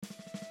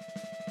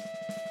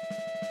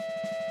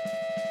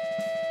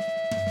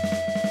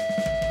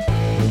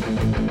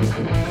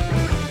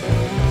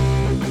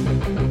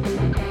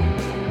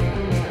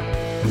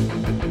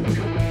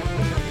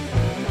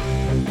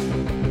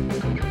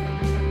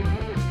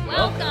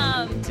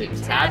Welcome to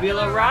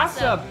Tabula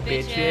Rasa,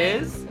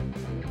 bitches.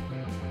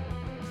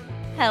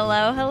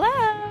 Hello, hello.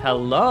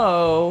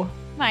 Hello.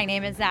 My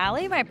name is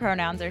Allie. My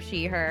pronouns are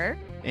she, her.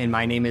 And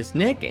my name is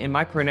Nick, and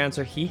my pronouns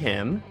are he,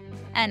 him.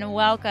 And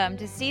welcome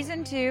to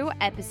Season 2,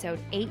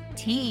 Episode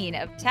 18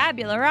 of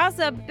Tabula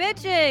Rasa,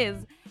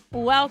 bitches.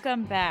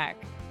 Welcome back.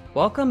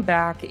 Welcome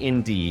back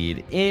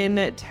indeed.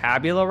 In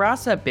Tabula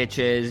Rasa,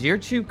 bitches, your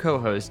two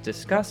co-hosts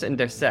discuss and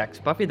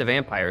dissect Buffy the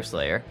Vampire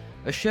Slayer,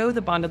 a show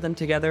that bonded them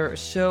together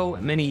so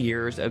many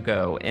years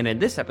ago. And in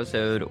this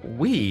episode,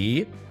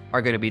 we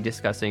are going to be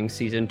discussing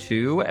Season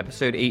 2,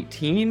 Episode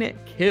 18,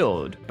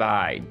 Killed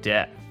by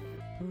Death.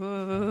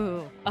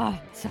 Ooh.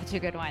 Oh, such a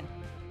good one.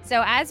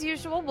 So as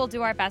usual, we'll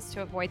do our best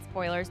to avoid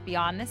spoilers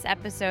beyond this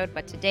episode,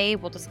 but today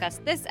we'll discuss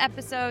this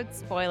episode,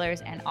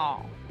 spoilers and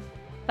all.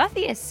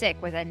 Buffy is sick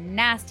with a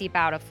nasty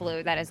bout of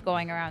flu that is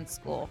going around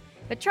school,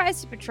 but tries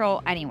to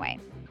patrol anyway.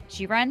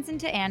 She runs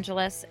into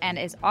Angelus and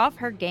is off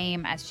her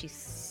game as she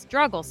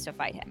struggles to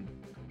fight him.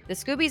 The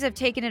Scoobies have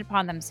taken it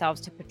upon themselves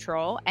to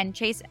patrol and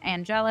chase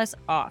Angelus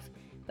off,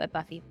 but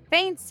Buffy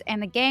faints and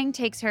the gang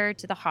takes her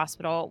to the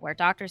hospital where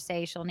doctors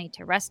say she'll need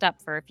to rest up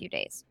for a few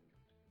days.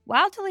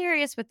 While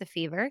delirious with the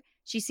fever,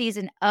 she sees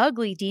an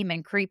ugly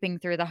demon creeping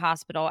through the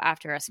hospital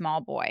after a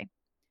small boy.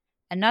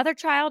 Another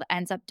child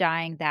ends up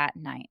dying that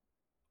night.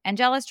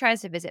 Angelus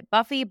tries to visit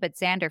Buffy, but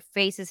Xander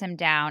faces him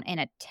down in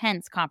a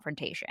tense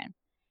confrontation.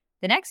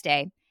 The next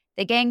day,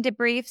 the gang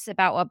debriefs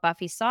about what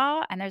Buffy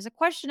saw, and there's a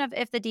question of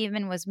if the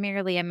demon was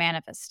merely a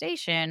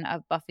manifestation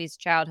of Buffy's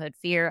childhood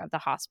fear of the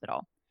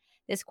hospital.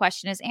 This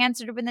question is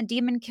answered when the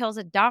demon kills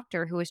a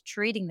doctor who is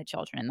treating the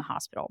children in the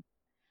hospital.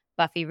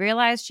 Buffy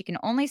realizes she can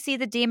only see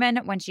the demon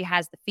when she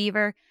has the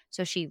fever,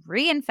 so she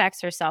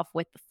reinfects herself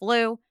with the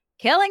flu,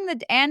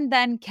 and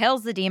then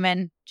kills the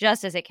demon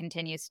just as it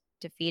continues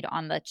to feed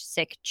on the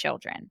sick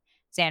children.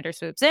 Xander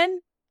swoops in,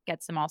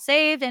 gets them all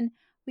saved, and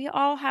we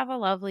all have a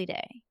lovely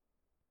day.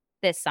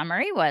 This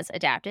summary was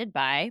adapted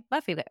by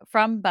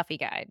from Buffy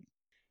Guide.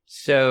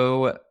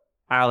 So,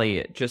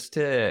 Allie, just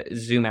to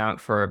zoom out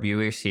for our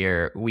viewers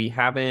here, we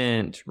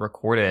haven't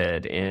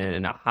recorded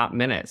in a hot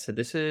minute, so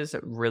this is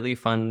really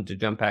fun to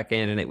jump back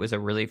in, and it was a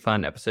really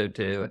fun episode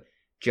to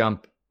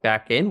jump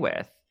back in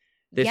with.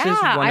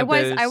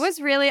 I was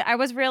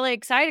really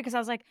excited because I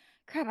was like,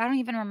 crap, I don't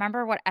even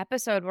remember what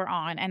episode we're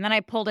on. And then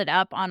I pulled it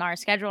up on our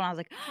schedule and I was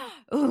like,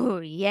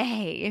 ooh,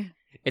 yay.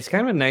 It's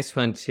kind of a nice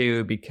one,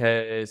 too,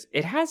 because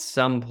it has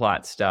some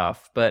plot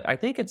stuff, but I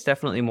think it's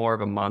definitely more of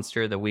a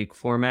Monster of the Week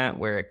format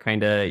where it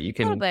kind of, you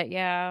can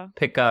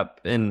pick up.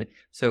 And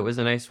so it was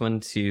a nice one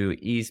to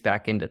ease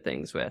back into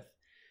things with.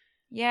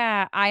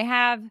 Yeah, I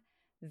have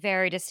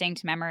very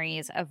distinct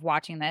memories of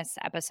watching this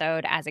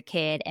episode as a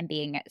kid and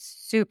being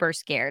super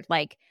scared.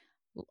 Like,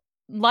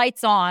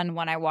 lights on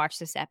when I watched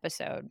this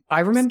episode. I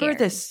remember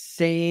the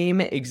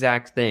same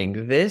exact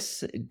thing.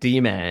 This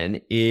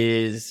demon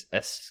is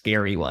a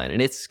scary one,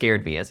 and it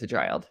scared me as a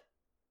child.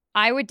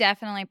 I would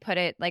definitely put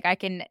it, like, I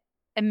can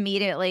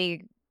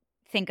immediately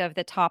think of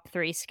the top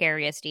 3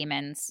 scariest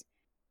demons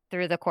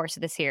through the course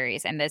of the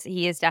series, and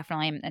he is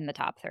definitely in the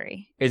top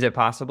 3. Is it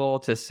possible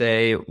to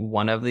say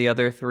one of the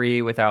other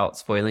 3 without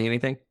spoiling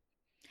anything?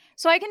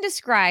 So I can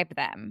describe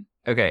them.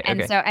 Okay.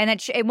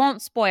 It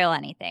won't spoil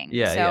anything.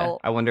 Yeah.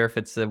 I wonder if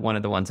it's one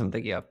of the ones I'm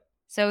thinking of.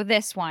 So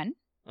this one,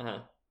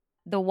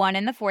 the one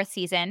in the 4th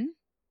season,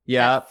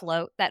 that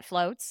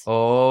floats.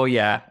 Oh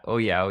yeah.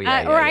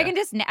 I can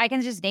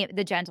just name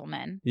the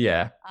gentleman.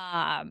 Yeah.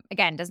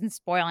 Again, doesn't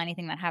spoil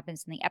anything that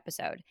happens in the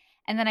episode.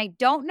 And then I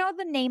don't know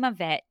the name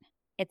of it.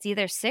 It's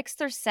either 6th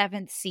or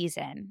 7th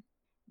season,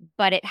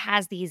 but it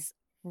has these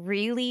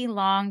really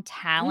long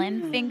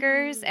talon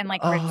fingers and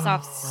like rips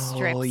off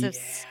strips of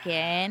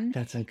skin.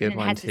 That's a good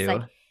one too.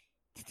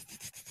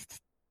 This,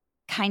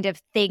 kind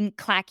of thing,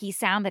 clacky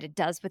sound that it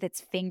does with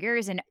its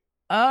fingers, and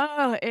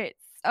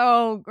it's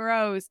so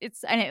gross.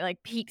 And it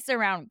like peeks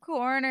around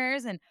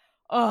corners, and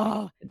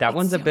that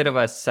one's a bit of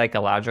a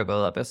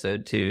psychological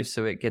episode too,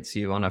 so it gets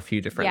you on a few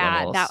different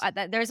levels.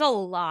 There's a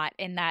lot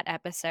in that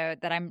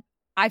episode that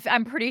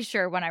I'm pretty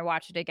sure when I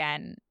watch it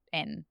again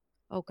in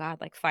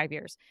like 5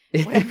 years,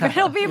 whatever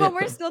it'll be when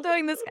we're still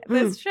doing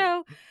this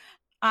show,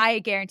 I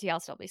guarantee I'll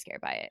still be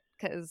scared by it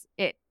because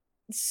it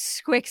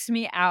squicks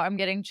me out. I'm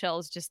getting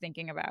chills just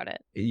thinking about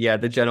it. Yeah,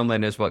 the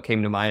gentleman is what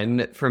came to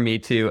mind for me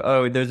too.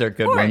 Oh, those are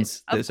good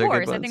ones. Those are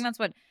good ones. I think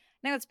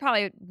that's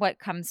probably what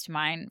comes to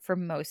mind for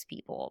most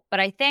people. But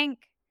I think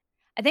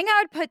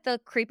I would put the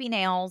creepy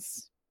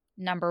nails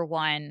number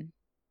 1,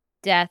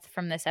 death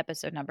from this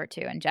episode number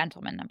 2, and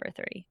gentleman number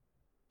 3.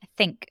 I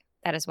think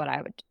that is what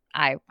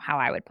how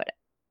I would put it.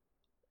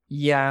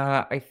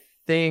 Yeah, I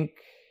think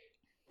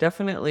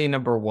definitely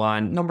number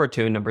 1, number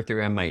 2, number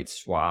 3 I might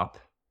swap,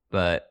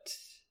 but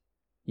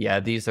yeah,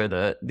 these are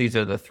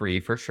the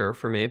 3 for sure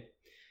for me.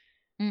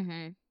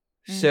 Mm-hmm.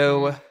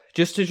 So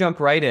just to jump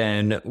right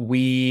in,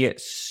 we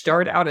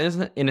start out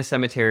in a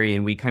cemetery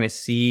and we kind of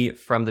see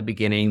from the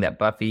beginning that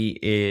Buffy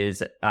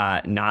is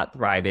not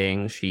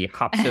thriving. She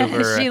hops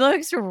over. She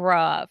looks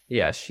rough.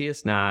 Yeah, she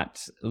is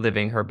not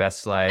living her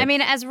best life. I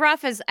mean, as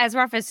rough as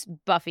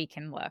Buffy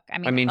can look. I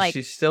mean, like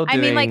she's still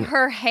doing.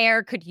 her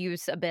hair could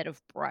use a bit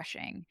of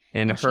brushing,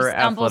 and she her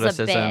stumbles a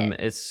athleticism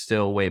bit. is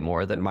still way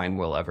more than mine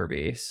will ever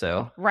be.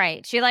 So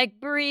Right, she like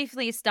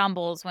briefly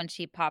stumbles when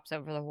she pops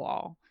over the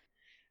wall.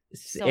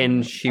 So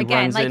and she again,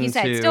 runs like into, you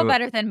said, still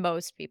better than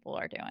most people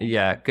are doing.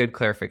 Yeah, good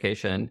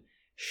clarification.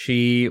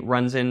 She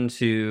runs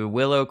into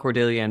Willow,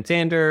 Cordelia, and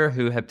Xander,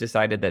 who have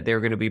decided that they're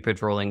going to be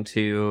patrolling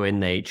too,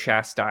 and they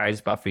chastise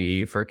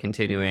Buffy for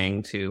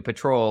continuing to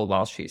patrol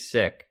while she's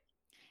sick.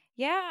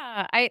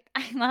 Yeah, I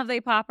love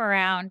they pop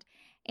around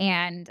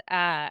and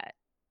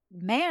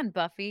man,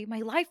 Buffy, my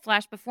life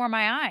flashed before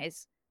my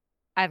eyes.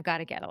 I've got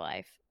to get a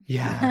life.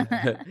 Yeah.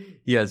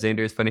 Yeah,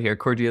 Xander's funny here.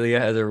 Cordelia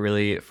has a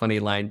really funny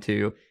line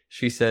too.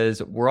 She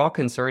says, "We're all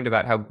concerned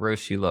about how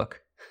gross you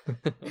look."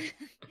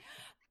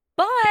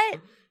 But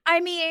I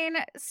mean,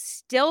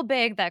 still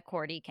big that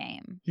Cordy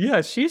came.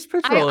 Yeah, she's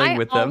patrolling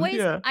with them.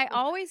 Yeah. I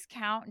always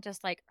count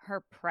just like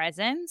her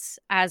presence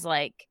as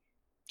like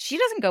she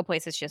doesn't go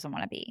places she doesn't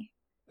want to be.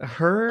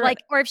 Her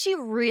or if she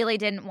really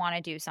didn't want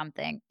to do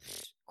something,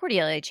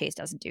 Cordelia Chase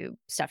doesn't do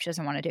stuff she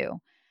doesn't want to do.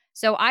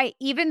 So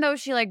even though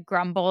she like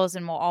grumbles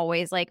and will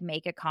always like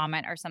make a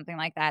comment or something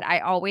like that, I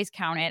always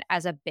count it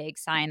as a big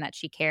sign that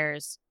she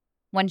cares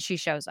when she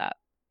shows up.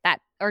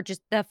 Or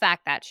just the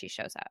fact that she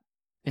shows up.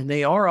 And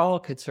they are all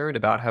concerned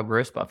about how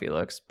gross Buffy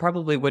looks.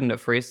 Probably wouldn't have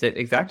phrased it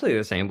exactly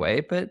the same way,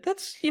 but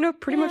that's,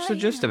 pretty much the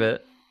gist of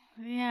it.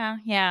 Yeah,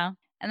 yeah.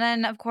 And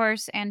then, of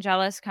course,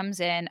 Angelus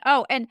comes in.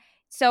 Oh, and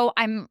so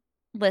I'm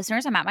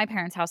at my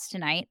parents' house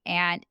tonight,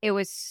 and it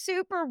was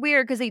super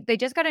weird because they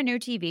just got a new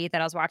TV that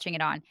I was watching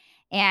it on.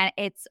 And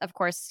it's, of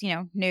course,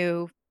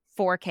 new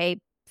 4K,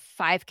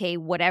 5K,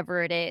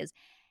 whatever it is.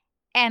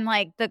 And,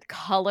 like, the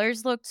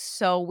colors looked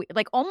so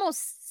like,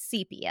 almost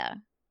sepia.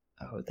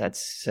 Oh,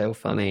 that's so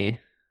funny.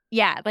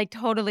 Yeah, like,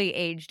 totally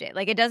aged it.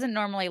 Like, it doesn't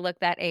normally look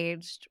that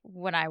aged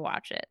when I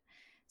watch it.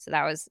 So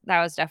that was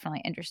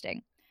definitely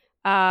interesting.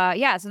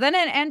 Yeah, so then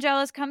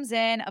Angelus comes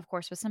in, of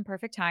course, with some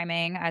perfect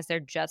timing as they're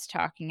just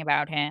talking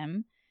about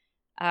him.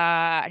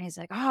 And he's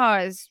like, "Oh,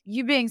 is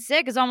you being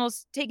sick is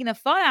almost taking the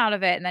fun out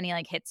of it." And then he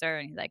like hits her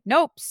and he's like,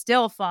 "Nope,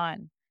 still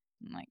fun."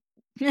 I'm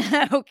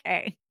like,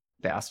 "Okay."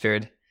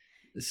 Bastard.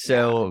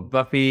 So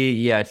Buffy,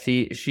 yeah,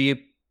 she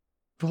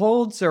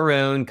holds her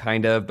own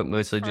kind of, but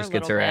mostly For a just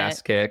gets little her bit.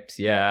 ass kicked.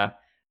 Yeah.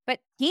 But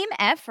team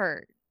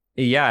effort.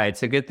 Yeah,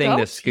 it's a good thing Go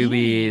the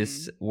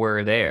Scoobies team.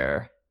 were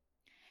there.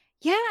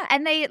 Yeah,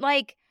 and they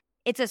like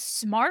it's a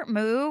smart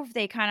move.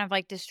 They kind of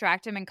like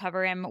distract him and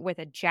cover him with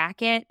a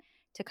jacket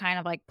to kind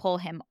of like pull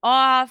him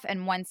off.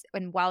 And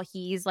while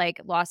he's like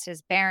lost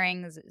his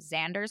bearings,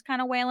 Xander's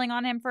kind of wailing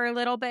on him for a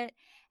little bit.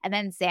 And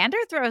then Xander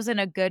throws in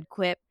a good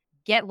quip,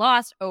 "Get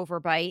lost,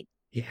 overbite."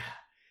 Yeah.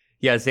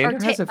 Yeah,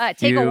 Xander has a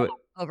Take a few walk,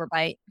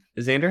 overbite.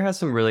 Xander has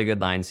some really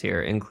good lines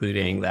here,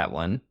 including that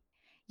one.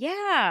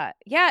 Yeah.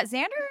 Yeah,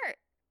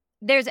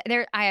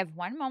 Xander I have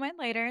one moment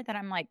later that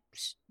I'm like,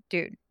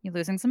 dude, you're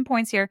losing some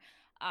points here.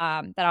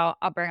 That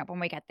I'll bring up when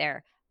we get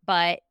there.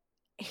 But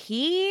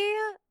he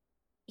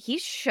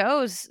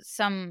shows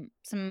some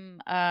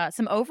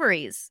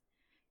ovaries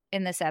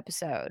in this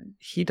episode.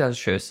 He does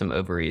show some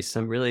ovaries,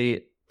 some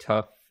really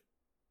tough,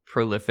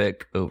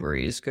 prolific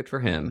ovaries. Good for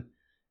him.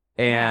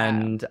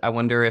 And I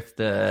wonder if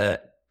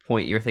the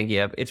point you're thinking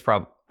of, it's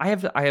probably I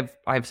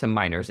have some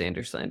minor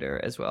Xander slander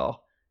as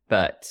well,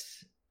 but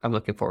I'm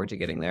looking forward to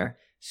getting there.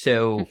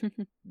 So,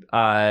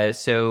 yeah,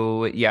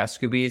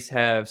 Scoobies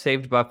have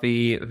saved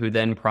Buffy, who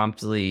then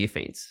promptly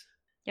faints.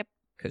 Yep,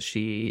 because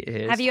she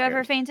is. Have you tired.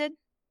 ever fainted?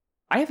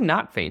 I have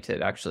not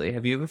fainted, actually.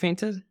 Have you ever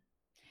fainted?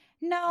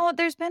 No,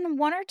 there's been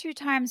one or two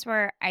times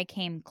where I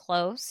came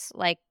close,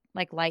 like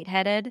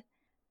lightheaded,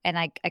 and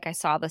I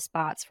saw the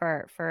spots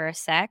for a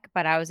sec,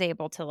 but I was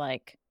able to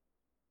like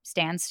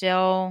stand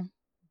still,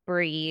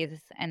 breathe,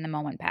 and the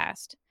moment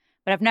passed.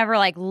 But I've never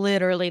like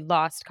literally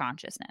lost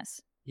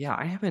consciousness. Yeah,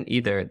 I haven't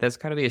either. That's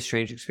gotta be a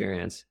strange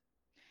experience.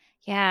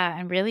 Yeah,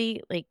 and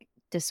really like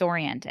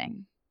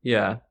disorienting.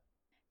 Yeah.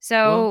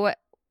 So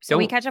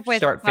we catch up with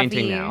start Buffy.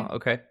 fainting now,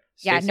 okay?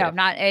 Yeah, Stay no,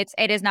 safe.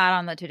 it is not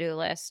on the to-do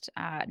list.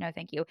 No,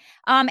 thank you.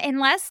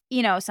 Unless,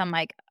 some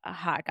like a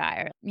hot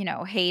guy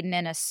or, Hayden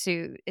in a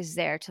suit is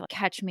there to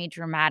catch me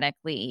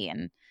dramatically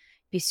and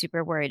be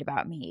super worried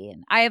about me.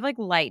 And I have like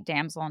light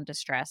damsel in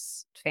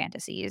distress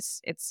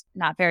fantasies. It's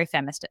not very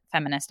feminist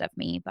of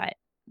me, but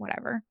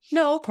whatever.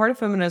 No, part of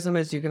feminism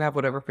is you can have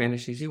whatever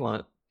fantasies you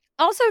want.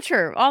 Also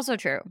true.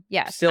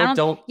 Yes. Still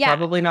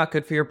probably not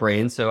good for your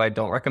brain, so I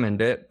don't recommend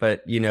it.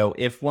 But,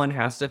 if one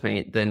has to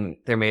faint, then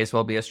there may as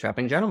well be a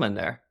strapping gentleman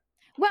there.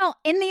 Well,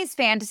 in these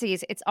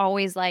fantasies, it's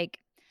always like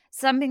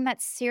something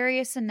that's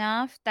serious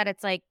enough that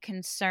it's like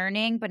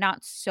concerning, but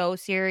not so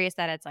serious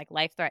that it's like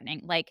life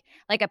threatening, like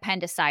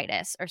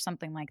appendicitis or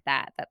something like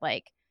that. That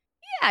like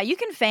Yeah, you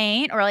can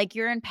faint or like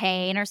you're in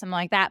pain or something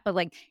like that, but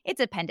like it's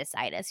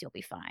appendicitis, you'll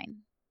be fine.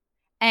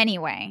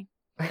 Anyway.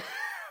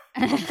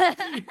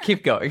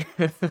 Keep going.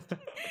 Like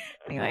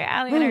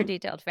Allie and her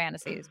detailed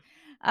fantasies.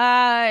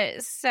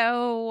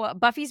 So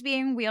Buffy's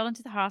being wheeled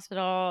into the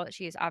hospital.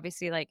 She's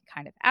obviously like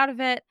kind of out of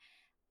it.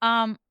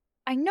 Um,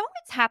 I know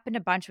it's happened a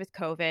bunch with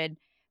COVID,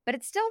 but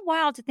it's still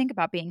wild to think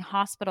about being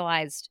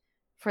hospitalized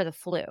for the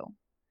flu.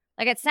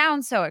 Like it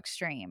sounds so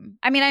extreme.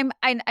 I mean,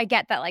 I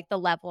get that like the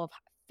level of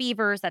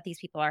fevers that these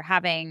people are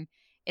having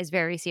is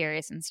very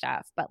serious and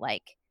stuff, but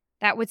like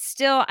that would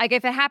still like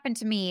if it happened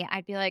to me,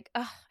 I'd be like,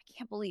 oh, I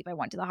can't believe I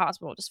went to the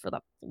hospital just for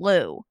the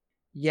flu.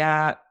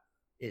 Yeah.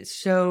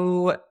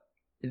 So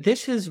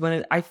this is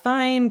when I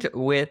find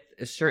with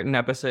certain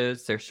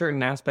episodes, there's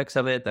certain aspects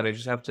of it that I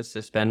just have to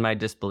suspend my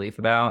disbelief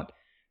about.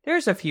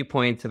 There's a few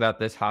points about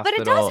this But it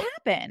does hospital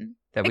happen.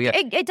 that we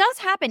It does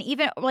happen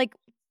even, like,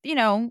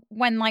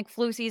 when, like,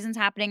 flu season's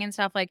happening and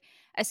stuff, like,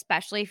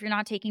 especially if you're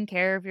not taking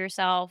care of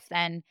yourself,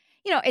 then,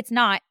 it's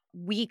not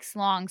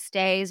weeks-long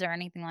stays or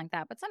anything like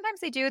that, but sometimes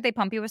they do. They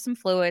pump you with some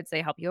fluids,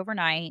 they help you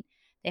overnight,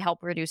 they help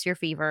reduce your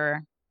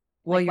fever,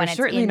 well, like, you're when it's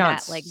certainly in not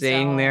that, like,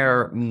 staying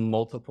there zone.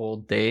 multiple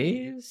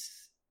days.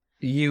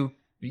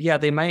 Yeah,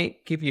 they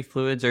might give you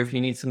fluids, or if you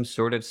need some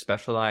sort of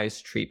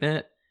specialized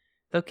treatment,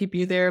 they'll keep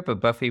you there. But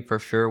Buffy for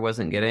sure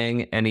wasn't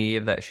getting any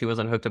of that. She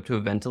wasn't hooked up to a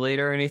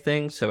ventilator or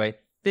anything. So I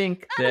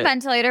think Not a that,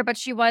 ventilator, but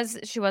she was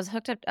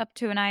hooked up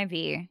to an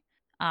IV,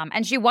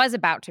 and she was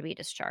about to be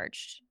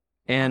discharged.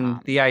 and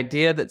Um the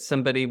idea that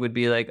somebody would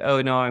be like,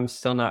 oh no, I'm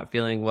still not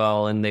feeling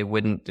well, and they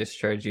wouldn't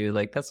discharge you,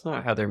 like, that's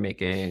not how they're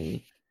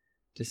making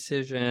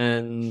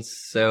decisions.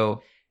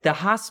 So the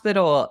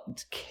hospital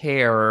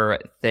care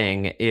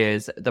thing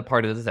is the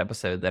part of this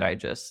episode that I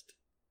just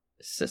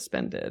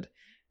suspended.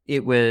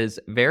 It was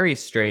very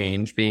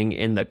strange being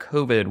in the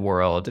COVID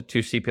world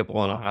to see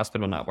people in a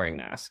hospital not wearing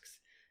masks.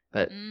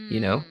 But,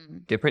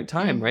 Mm. different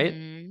time, right?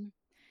 Mhm.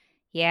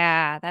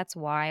 Yeah, that's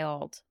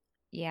wild.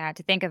 Yeah,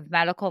 to think of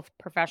medical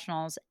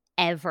professionals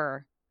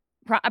ever,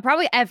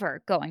 probably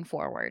ever going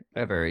forward,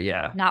 Ever,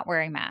 yeah. not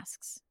wearing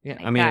masks. Yeah,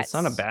 I Like mean, it's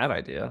not a that's bad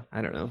idea.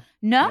 I don't know.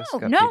 no, Mask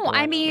up no. people, I why not,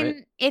 right?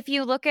 mean, if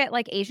you look at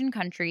like Asian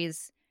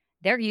countries,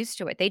 they're used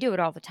to it. They do it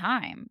all the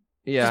time,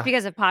 just Yeah,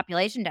 because of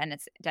population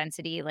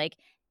density. Like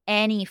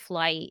any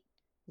flight,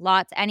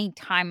 any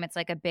time it's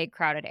like a big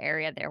crowded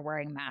area, they're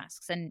wearing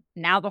masks, and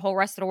now the whole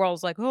rest of the world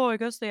is like, oh, I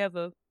guess they have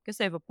a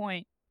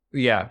point.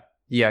 yeah.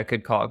 Yeah,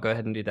 good call. Go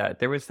ahead and do that.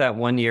 There was that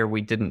one year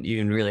we didn't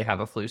even really have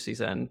a flu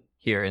season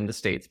here in the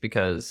States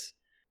because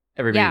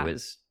everybody Yeah,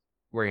 was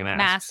wearing masks.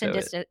 masks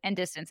and So it,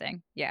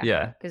 distancing. Yeah,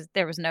 yeah. because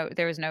there was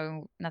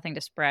no nothing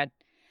to spread.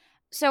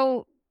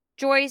 So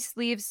Joyce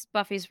leaves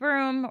Buffy's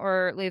room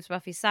or leaves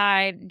Buffy's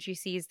side, and she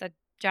sees that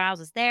Giles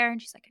is there,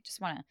 and she's like, I just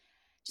want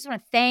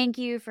to thank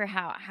you for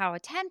how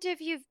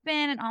attentive you've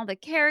been and all the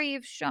care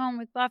you've shown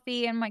with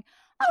Buffy. And I'm like,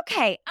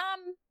 okay,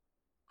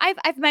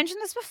 I've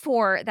mentioned this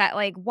before that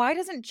like why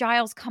doesn't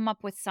Giles come up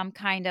with some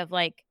kind of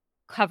like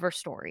cover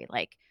story,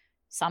 like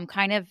some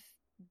kind of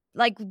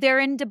like they're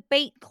in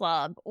debate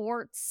club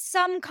or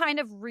some kind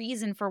of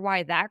reason for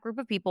why that group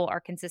of people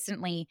are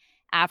consistently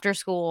after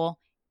school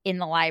in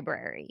the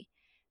library.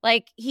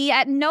 Like he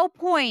at no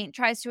point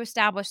tries to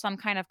establish some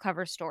kind of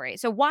cover story.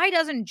 So why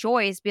doesn't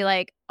Joyce be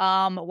like,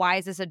 why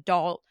is this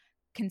adult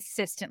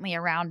consistently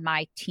around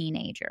my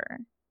teenager?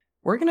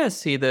 We're going to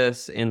see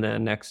this in the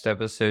next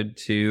episode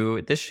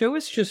too. This show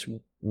is just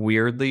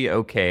weirdly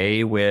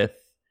okay with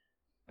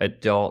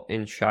adult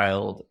and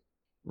child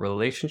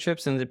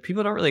relationships, and the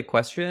people don't really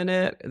question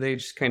it. They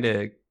just kind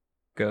of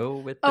go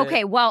with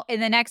Okay, it. well, in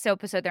the next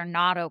episode, they're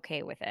not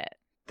okay with it.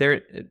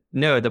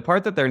 The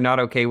part that they're not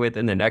okay with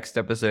in the next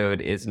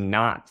episode is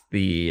not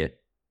the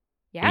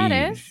Yeah, it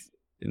age. is.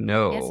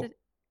 No, Yes, it's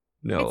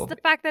no, the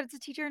fact that it's a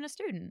teacher and a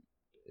student.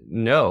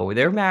 no.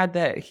 They're mad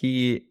that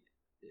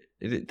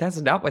that's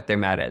not what they're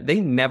mad at.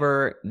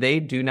 They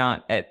do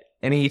not at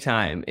any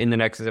time in the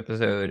next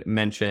episode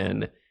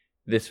mention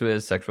this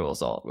was sexual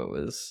assault, what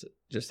was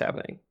just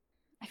happening.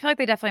 I feel like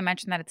they definitely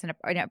mentioned that it's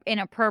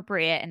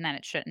inappropriate and that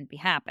it shouldn't be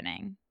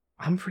happening.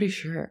 I'm pretty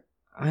sure.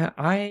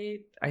 I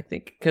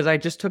think because I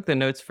just took the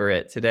notes for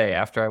it today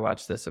after I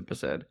watched this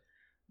episode.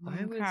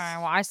 Okay,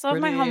 well, I still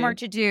have my homework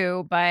to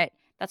do, but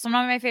that's one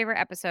of my favorite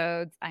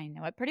episodes. I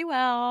know it pretty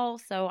well,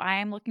 so I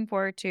am looking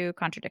forward to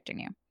contradicting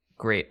you.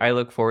 Great. I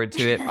look forward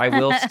to it. I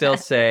will still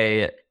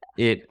say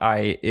it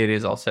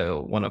is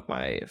also one of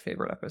my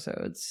favorite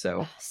episodes.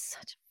 So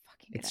Such a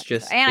fucking good it's episode.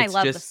 just And I it's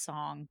love the just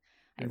song.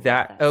 I love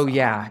that. that Oh song.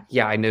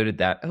 yeah, I noted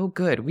that. Oh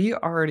good. We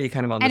are already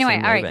kind of on the Anyway,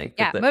 same all right. wavelength.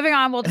 Yeah, moving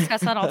on. We'll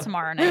discuss that all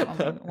tomorrow night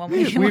when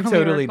we We've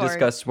totally record.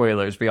 discussed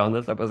spoilers beyond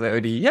this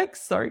episode. Yikes!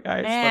 Sorry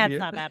guys. Love It's you.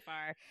 not that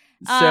far.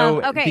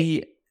 So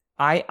Okay.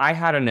 I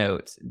had a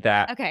note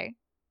that Okay.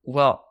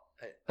 well,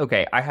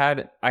 okay, I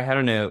had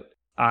a note.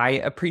 I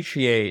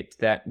appreciate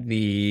that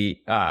the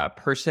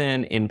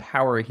person in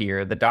power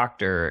here, the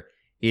doctor,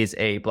 is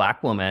a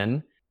Black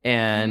woman,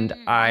 and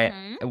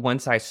Mm-hmm.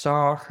 once I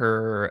saw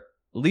her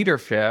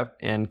leadership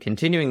and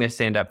continuing to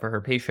stand up for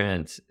her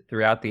patients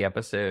throughout the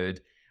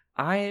episode,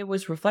 I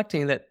was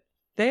reflecting that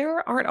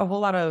there aren't a whole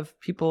lot of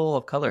people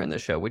of color in the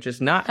show, which is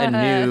not a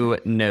new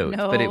note,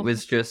 but it No.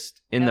 was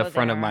just in the No,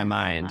 front of there my are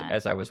mind not.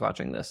 as I was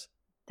watching this.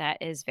 That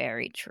is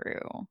very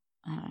true.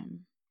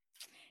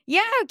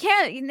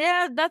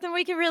 Yeah, nothing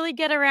we can really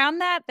get around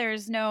that.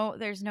 There's no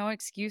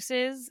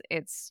excuses.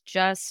 It's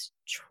just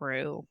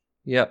true.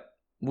 Yep.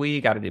 We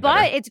got to do But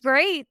better. it's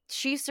great.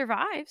 She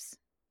survives.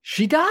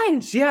 She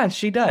dies. Yeah,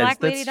 she does. Black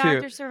That's Lady true.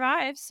 Doctor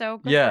survives, so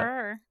good Yeah.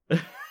 for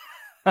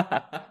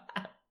her.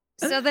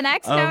 So the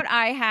next note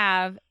I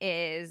have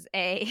is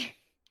a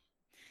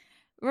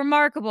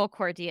remarkable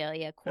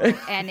Cordelia quote.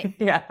 And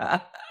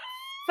yeah.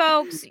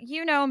 folks,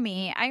 you know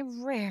me, I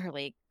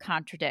rarely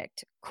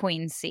contradict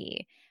Queen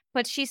C,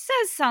 but she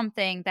says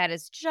something that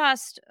is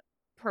just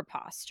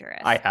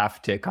preposterous. I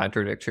have to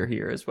contradict her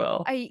here as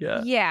well.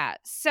 Yeah.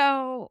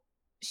 So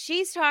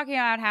she's talking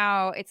about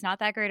how it's not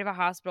that great of a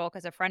hospital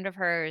because a friend of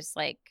hers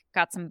like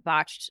got some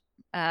botched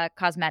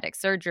cosmetic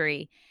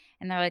surgery.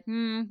 And they're like,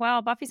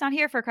 well, Buffy's not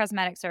here for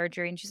cosmetic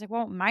surgery. And she's like,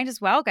 well, might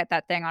as well get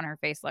that thing on her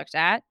face looked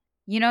at.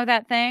 You know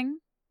that thing?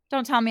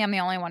 Don't tell me I'm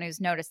the only one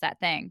who's noticed that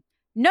thing.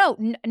 No,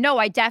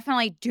 I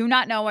definitely do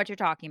not know what you're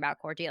talking about,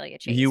 Cordelia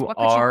Chase. You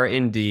are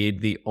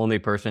indeed the only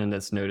person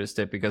that's noticed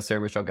it because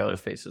Sarah Michelle Gellar's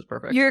face is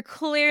perfect. You're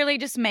clearly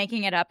just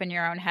making it up in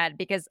your own head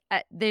because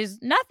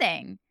there's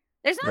nothing.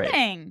 There's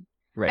nothing.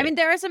 Right. I mean,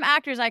 there are some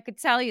actors I could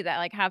tell you that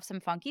like have some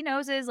funky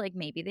noses, like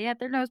maybe they had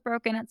their nose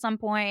broken at some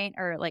point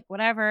or like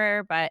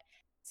whatever, but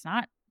it's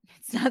not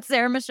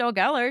Sarah Michelle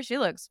Gellar. She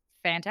looks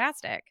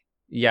fantastic.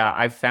 Yeah,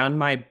 I found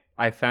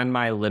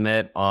my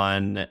limit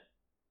on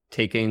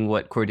taking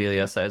what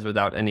Cordelia says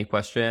without any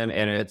question,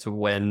 and it's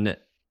when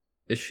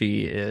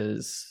she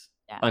is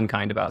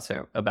unkind about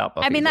Buffy's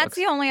I mean, that's looks.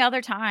 the only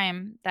other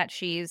time that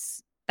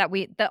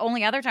the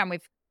only other time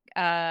we've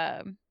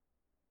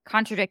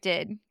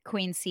contradicted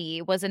Queen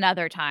C was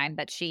another time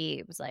that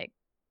she was like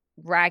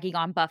ragging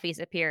on Buffy's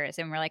appearance,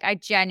 and we're like, I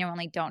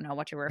genuinely don't know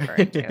what you're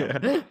referring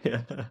to.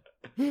 Yeah.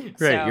 Right,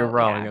 So, you're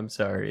wrong. yeah. I'm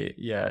sorry.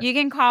 Yeah. You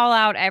can call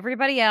out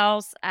everybody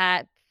else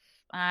I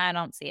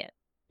don't see it.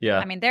 Yeah.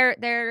 I mean,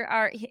 there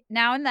are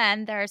now and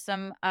then there are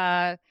some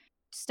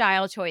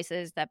style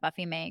choices that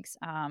Buffy makes.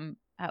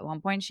 At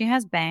one point she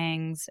has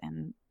bangs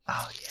and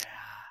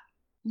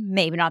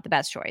maybe not the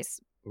best choice.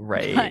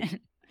 Right. But,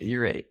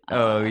 you're right.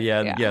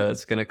 Yeah,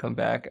 that's gonna come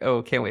back.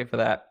 Oh, can't wait for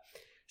that.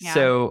 Yeah.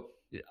 So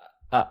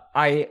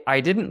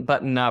I didn't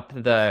button up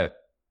the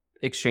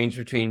exchange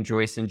between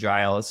Joyce and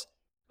Giles.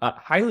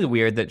 Highly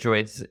weird that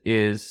Joyce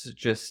is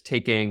just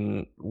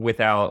taking,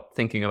 without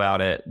thinking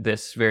about it,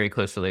 this very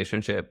close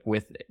relationship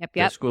with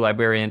the school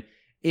librarian.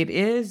 It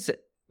is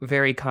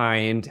very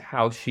kind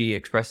how she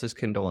expresses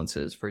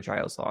condolences for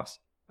Giles' loss.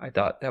 I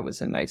thought that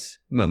was a nice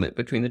moment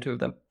between the two of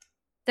them.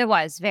 That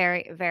was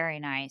very, very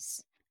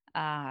nice.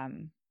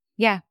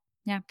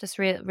 Just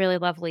really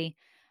lovely.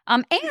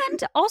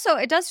 And also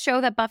it does show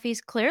that Buffy's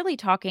clearly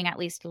talking at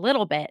least a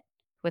little bit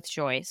with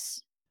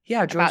Joyce.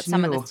 Yeah, Joyce about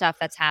some of knew the stuff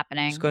that's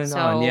happening. what's going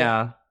on,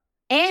 yeah.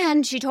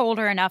 And she told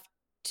her enough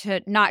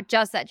to not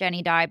just that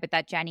Jenny died, but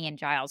that Jenny and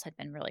Giles had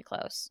been really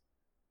close.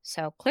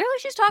 So clearly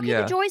she's talking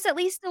to Joyce at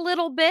least a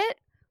little bit,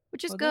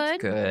 which is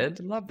good. That's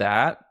good. Love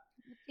that.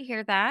 To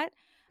hear that.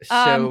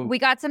 So we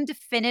got some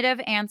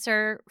definitive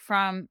answer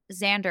from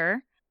Xander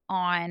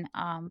on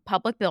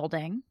public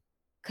building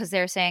because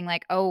they're saying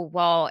like, oh,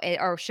 well,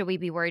 or should we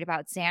be worried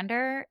about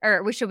Xander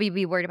or should we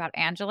be worried about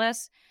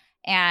Angelus?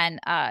 And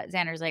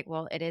Xander's like,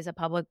 well, it is a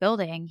public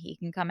building. He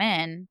can come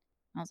in.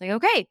 I was like,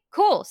 okay,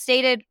 cool.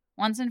 Stated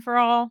once and for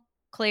all,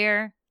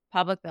 clear,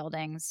 public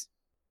buildings.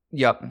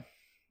 Yep.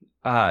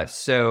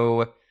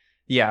 So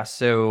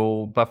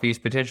Buffy's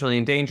potentially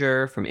in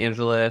danger from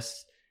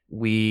Angelus.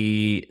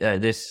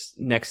 This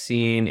next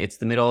scene, it's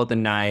the middle of the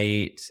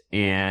night,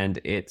 and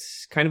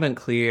it's kind of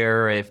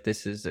unclear if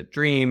this is a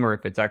dream or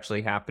if it's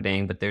actually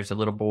happening, but there's a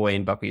little boy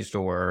in Buffy's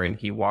door, and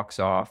he walks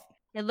off.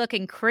 They're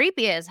looking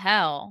creepy as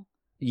hell.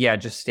 Yeah,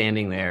 just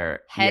standing there.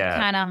 Head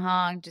kind of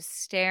hung,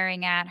 just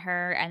staring at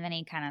her, and then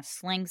he kind of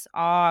slinks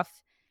off.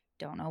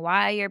 Don't know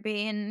why you're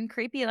being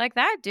creepy like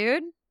that,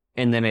 dude.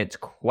 And then it's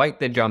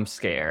quite the jump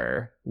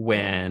scare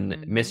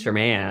when Mr.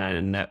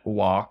 Man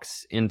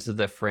walks into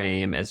the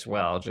frame as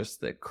well.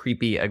 Just the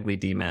creepy, ugly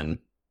demon.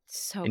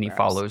 So And gross. he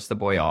follows the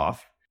boy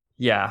off.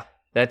 Yeah,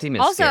 that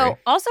demon's scary.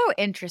 Also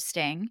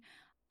interesting.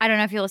 I don't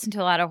know if you listen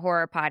to a lot of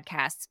horror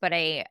podcasts, but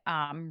a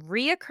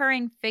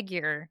reoccurring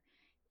figure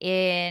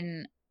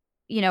in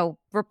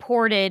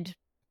reported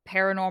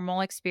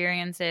paranormal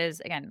experiences,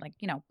 again, like,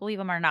 believe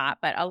them or not,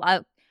 but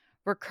a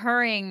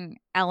recurring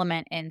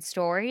element in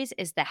stories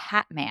is the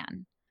Hat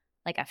Man,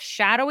 like a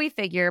shadowy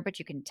figure, but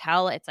you can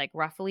tell it's like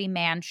roughly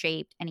man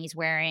shaped and he's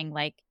wearing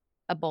like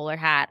a bowler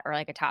hat or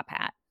like a top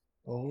hat.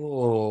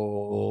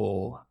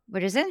 Oh.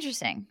 Which is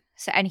interesting.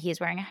 So, and he's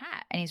wearing a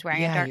hat and he's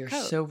wearing a dark coat.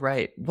 You're so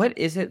right. What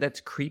is it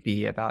that's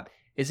creepy about?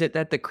 Is it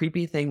that the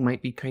creepy thing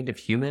might be kind of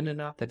human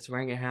enough that's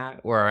wearing a hat,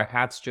 or a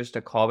hat's just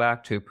a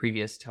callback to a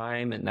previous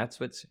time, and that's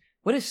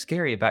what is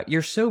scary about?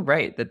 You're so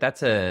right that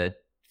that's a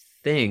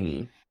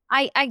thing.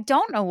 I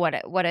don't know what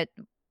it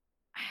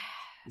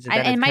Is it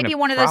that It it's might kind be of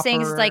one of those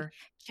things like proper?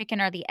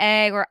 chicken or the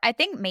egg, or I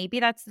think maybe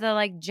that's the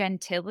like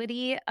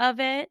gentility of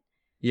it,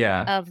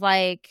 Yeah. of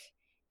like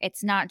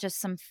it's not just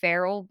some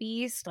feral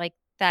beast, like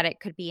that it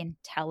could be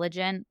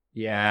intelligent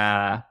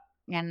Yeah.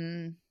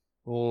 and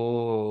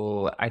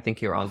Oh, I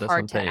think you're onto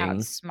hard to something.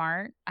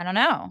 outsmart. I don't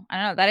know. I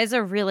don't know. That is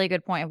a really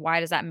good point of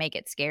why does that make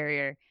it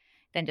scarier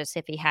than just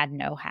if he had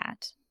no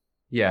hat.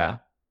 Yeah.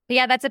 But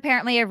yeah, that's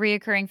apparently a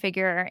reoccurring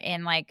figure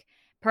in like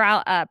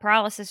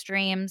paralysis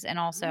dreams and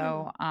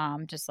also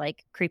just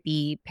like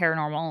creepy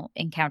paranormal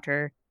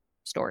encounter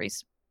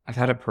stories. I've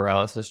had a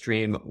paralysis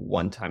dream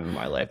one time in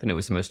my life, and it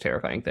was the most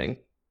terrifying thing.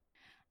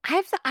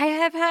 I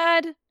have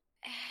had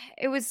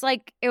it was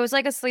like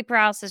a sleep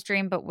paralysis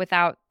dream but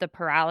without the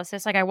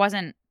paralysis. Like I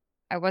wasn't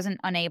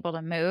unable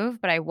to move,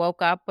 but I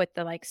woke up with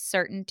the like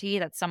certainty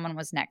that someone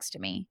was next to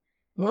me.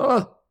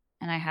 Oh,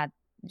 And I had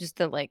just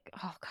the like,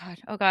 oh God,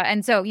 oh God.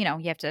 And so, you know,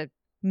 you have to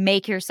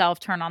make yourself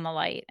turn on the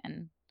light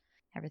and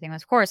everything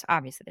was, of course,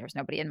 obviously there was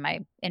nobody in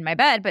my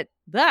bed, but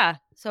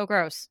so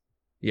gross.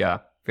 yeah,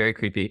 very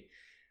creepy.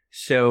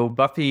 So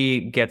Buffy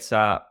gets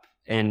up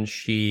and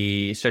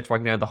she starts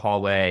walking down the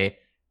hallway,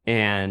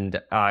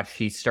 and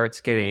she starts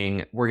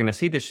getting. We're gonna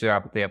see this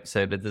throughout the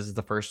episode, but this is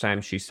the first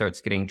time she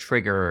starts getting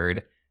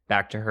triggered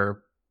back to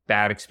her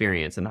bad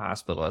experience in the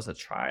hospital as a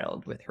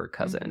child with her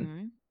cousin.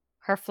 Mhm.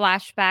 Her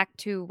flashback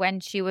to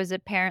when she was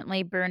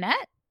apparently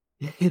brunette.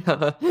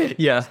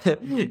 Yeah,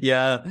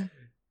 yeah,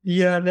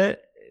 yeah.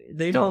 That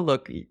they don't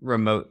look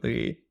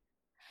remotely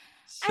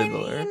I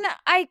similar.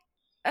 mean,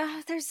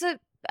 there's a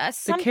The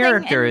something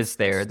character in is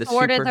there, the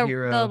sort of the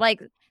superhero.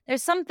 like.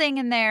 There's something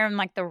in there and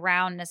like the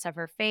roundness of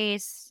her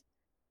face,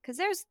 because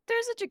there's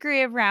a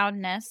degree of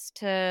roundness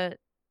to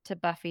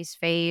Buffy's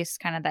face,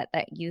 kind of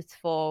that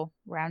youthful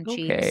round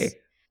cheeks. Okay, if you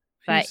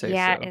But say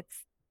yeah, so. it's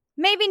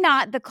maybe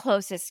not the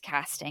closest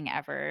casting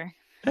ever.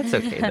 That's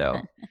okay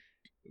though.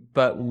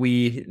 But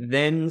we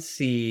then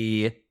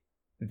see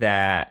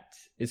that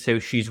so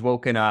she's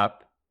woken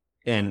up,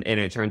 and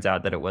it turns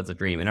out that it was a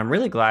dream. And I'm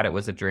really glad it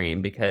was a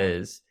dream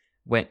because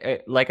when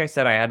like I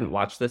said, I hadn't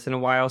watched this in a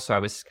while, so I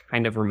was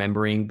kind of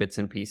remembering bits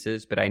and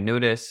pieces, but I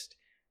noticed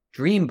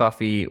Dream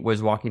Buffy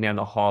was walking down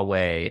the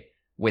hallway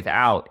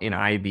without an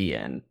IV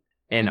in.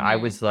 And I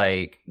Mhm. was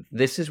like,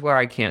 this is where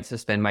I can't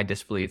suspend my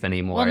disbelief Well,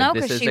 anymore. no,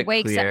 This because she isn't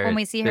wakes up when clear.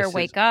 we see her This is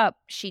wake up,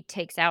 she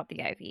takes out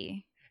the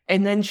IV.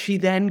 and then she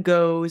then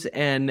goes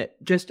and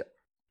just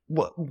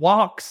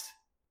walks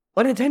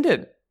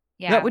unattended. That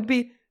Yeah. would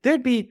be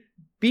there'd be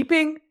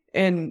beeping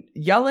and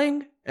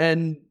yelling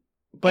and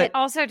It but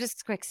also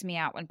just squicks me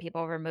out when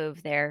people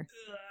remove their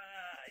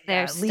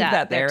yeah, leave stuff,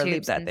 that their there, leave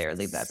tubes that and there,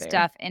 leave that there.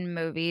 stuff in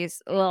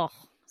movies. Ugh.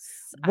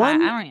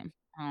 One I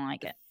don't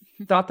like it.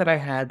 thought that I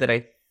had that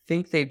I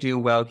think they do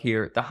well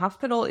here. The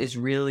hospital is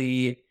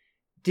really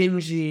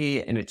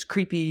dingy and it's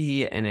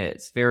creepy and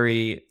it's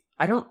very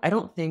I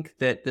don't think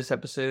that this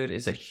episode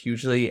is a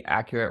hugely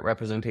accurate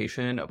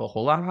representation of a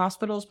whole lot of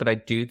hospitals, but I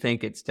do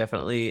think it's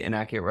definitely an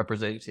accurate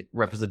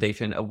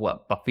representation of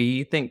what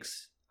Buffy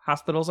thinks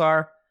hospitals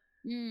are.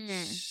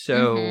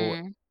 So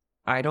Mhm.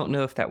 I don't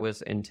know if that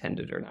was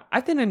intended or not.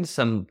 I've been in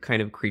some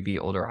kind of creepy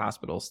older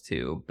hospitals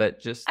too, but I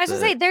just was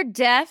gonna say the there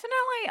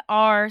definitely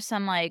are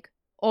some like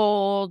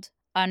old,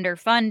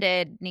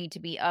 underfunded, need to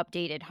be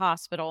updated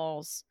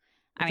hospitals.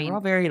 I but they're all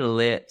mean, very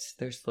lit.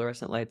 There's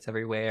fluorescent lights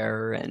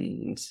everywhere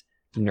and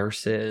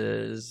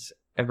nurses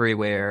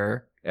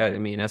everywhere. I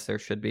mean, as there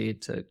should be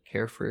to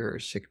care for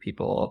sick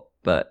people.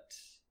 But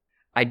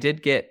I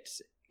did get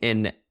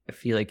I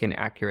feel like an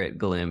accurate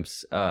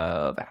glimpse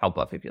of how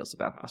Buffy feels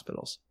about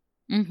hospitals.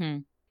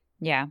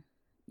 yeah,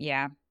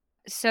 yeah.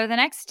 So the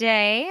next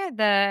day,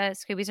 the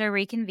Scoobies are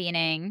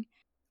reconvening,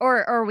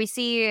 or we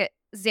see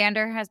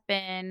Xander has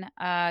been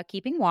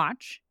keeping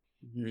watch,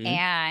 Mhm.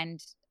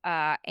 and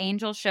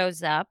Angel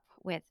shows up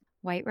with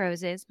white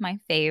roses, my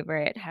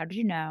favorite. How did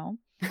you know?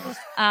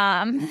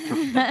 Um,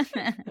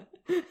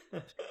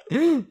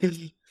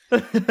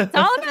 it's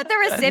all about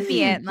the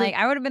recipient. Like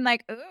I would have been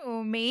like,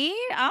 "Ooh, me?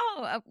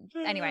 Oh,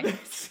 anyway."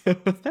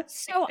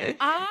 So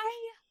I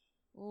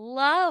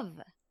love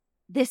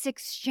this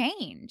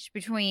exchange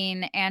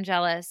between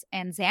Angelus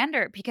and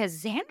Xander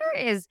because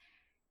Xander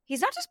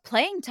he's not just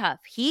playing tough.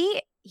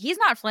 He's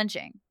not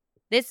flinching.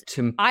 This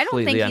I don't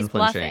Completely think he's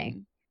unflinching.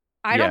 bluffing.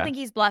 I don't Yeah. think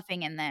he's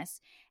bluffing in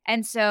this.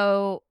 And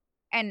so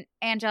and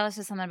Angelus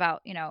says something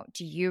about, you know,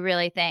 do you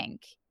really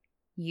think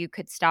you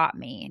could stop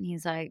me? And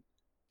he's like,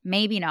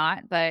 maybe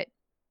not, but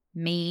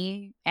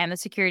me and the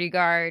security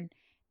guard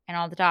and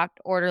all the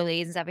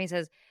orderlies and stuff. And he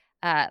says,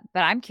 but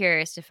I'm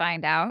curious to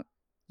find out.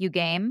 You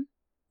game?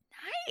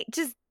 I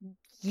just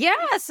yeah,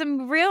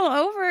 some real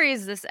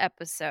ovaries this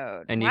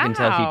episode. And you can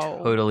tell he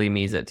Wow. totally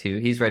means it too.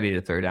 He's ready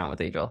to throw down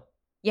with Angel.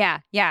 Yeah,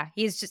 yeah.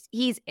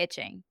 He's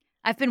itching.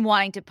 I've been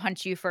wanting to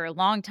punch you for a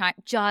long time.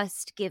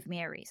 Just give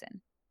me a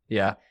reason.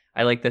 Yeah.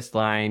 I like this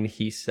line.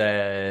 He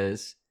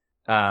says,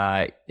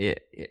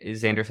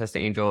 Xander says to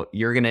Angel,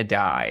 "You're going to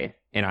die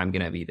and I'm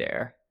going to be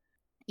there."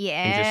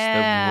 And just the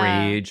Yeah.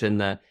 rage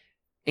and the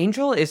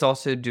Angel is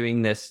also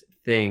doing this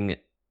thing.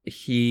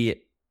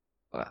 He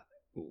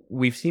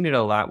we've seen it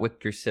a lot with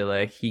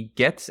Drusilla. He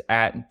gets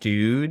at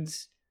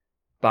dudes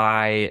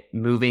by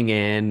moving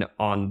in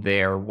on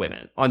their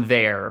women, on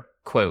their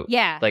quote,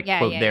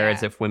 quote there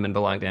as if women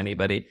belong to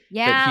anybody.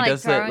 Yeah, but he like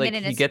does that. throwing Like it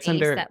in he his gets face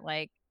under, that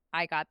like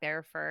I got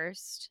there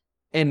first.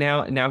 and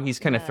now he's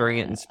kind of throwing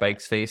it in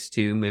Spike's face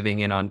too, moving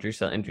in on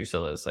Drusilla, and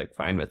Drusilla's like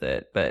fine with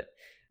it. But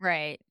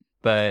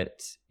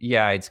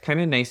yeah, it's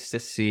kind of nice to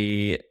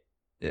see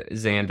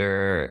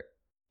Xander.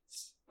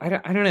 I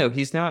don't know.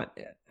 He's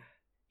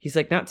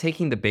like not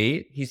taking the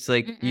bait. He's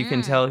like, you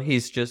can tell he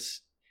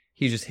just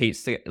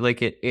hates the,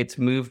 like it's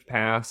moved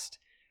past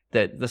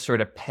the sort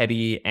of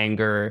petty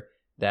anger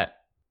that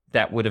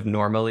would have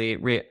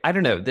normally I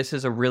don't know. This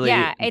is a really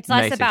it's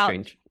less about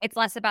it's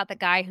less about the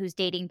guy who's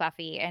dating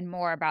Buffy and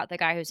more about the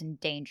guy who's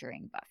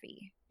endangering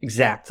Buffy.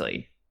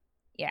 Exactly.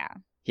 Yeah.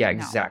 Yeah,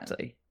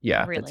 exactly.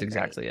 Yeah, really that's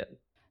exactly great. it.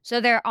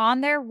 So they're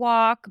on their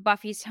walk.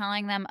 Buffy's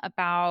telling them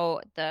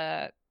about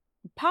the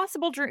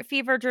possible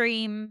fever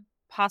dream,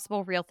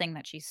 possible real thing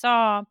that she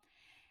saw.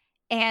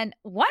 And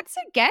once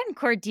again,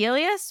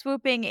 Cordelia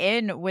swooping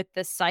in with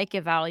the psych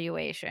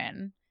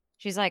evaluation.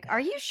 She's like, "Are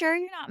you sure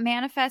you're not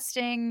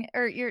manifesting,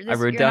 or I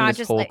wrote down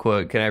this whole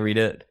quote. Can I read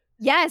it?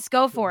 Yes,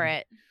 go for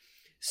it.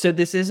 So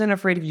this isn't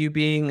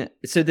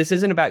this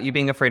isn't about you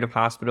being afraid of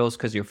hospitals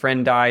because your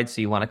friend died,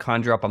 so you want to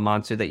conjure up a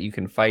monster that you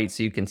can fight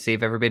so you can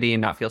save everybody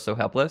and not feel so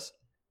helpless.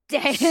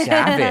 Damn.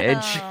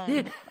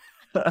 Savage.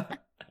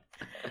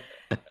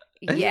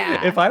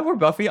 Yeah. If I were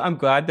Buffy, I'm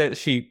glad that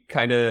she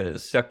kind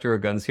of stuck to her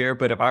guns here.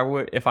 But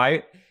if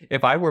I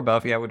were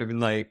Buffy, I would have been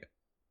like,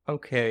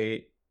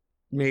 okay,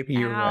 maybe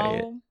you're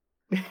right.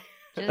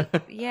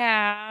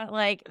 Yeah,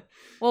 like,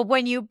 well,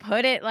 when you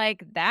put it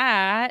like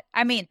that,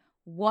 I mean,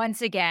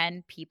 once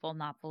again, people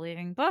not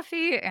believing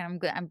Buffy,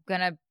 and I'm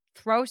gonna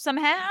throw some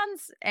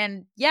hands,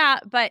 and yeah,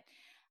 but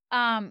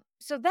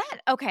so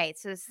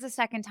this is the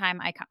second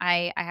time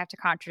I have to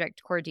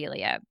contradict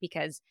Cordelia,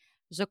 because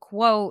there's a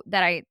quote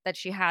that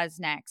she has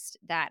next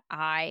that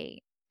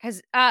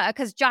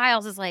because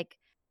Giles is like,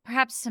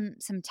 perhaps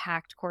some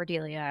tact,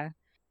 Cordelia,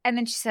 and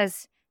then she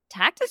says,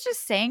 tact is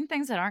just saying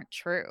things that aren't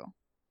true.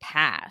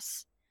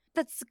 Pass.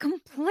 That's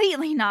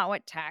completely not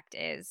what tact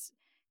is.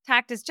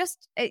 Tact is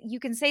just, you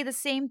can say the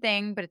same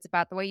thing, but it's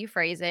about the way you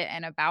phrase it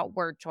and about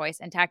word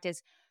choice. And tact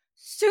is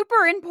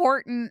super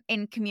important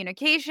in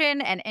communication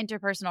and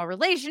interpersonal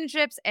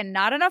relationships, and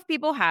not enough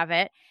people have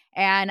it.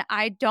 And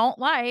I don't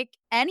like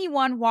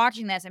anyone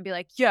watching this and be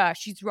like, yeah,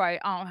 she's right,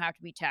 I don't have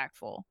to be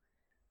tactful.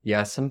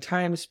 Yeah,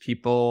 sometimes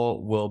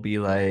people will be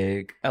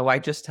like, "Oh, I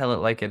just tell it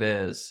like it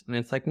is," and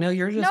it's like, "No,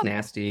 you're just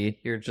nasty.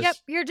 You're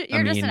just you're just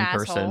an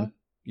person. Asshole."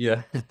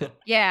 Yeah.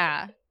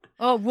 Yeah.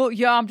 Oh well,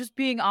 yeah. I'm just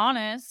being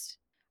honest.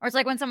 Or it's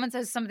like when someone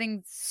says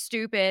something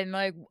stupid, and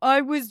like,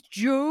 "I was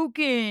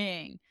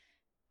joking."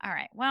 All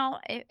right. Well,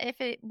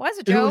 if it was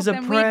a joke, it was a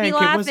then prank. we'd be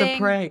laughing. It was a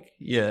prank.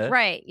 Yeah.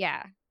 Right.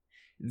 Yeah.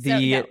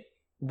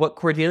 What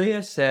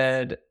Cordelia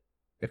said.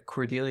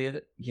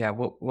 Cordelia. Yeah.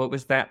 What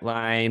was that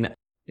line?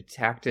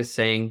 Tact is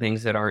saying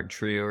things that aren't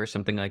true or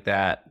something like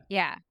that.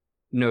 Yeah.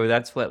 No,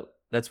 that's what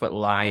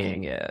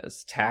lying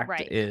is.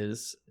 Tact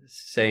is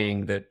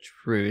saying the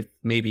truth,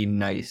 maybe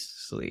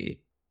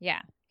nicely.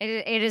 Yeah.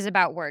 It is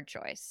about word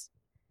choice.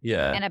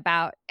 Yeah. And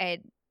about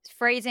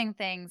phrasing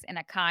things in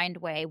a kind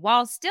way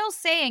while still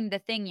saying the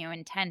thing you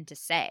intend to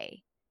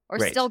say, or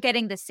still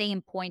getting the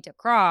same point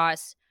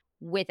across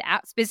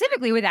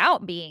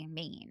without being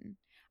mean.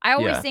 I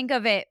always think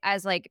of it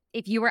as like,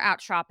 if you were out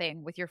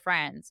shopping with your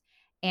friends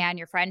and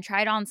your friend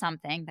tried on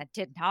something that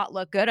did not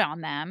look good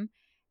on them,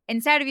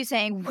 instead of you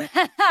saying,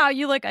 "Wow,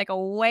 you look like a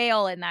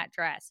whale in that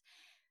dress,"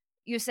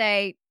 you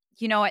say,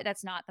 "You know what?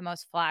 That's not the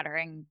most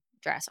flattering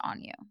dress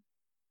on you."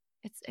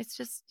 It's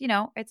just,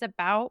 it's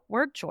about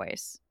word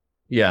choice.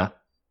 Yeah.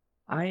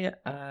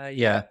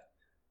 It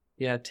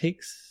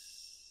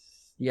takes.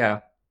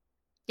 Yeah.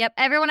 Yep.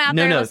 Everyone out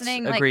there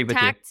listening, agree with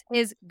tact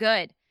is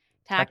good.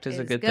 Tact is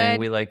a good thing.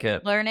 We like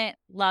it. Learn it,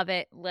 love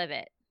it, live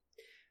it.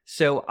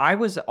 So I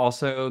was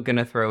also going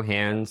to throw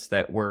hands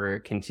that were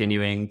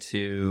continuing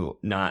to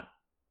not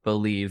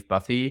believe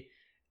Buffy.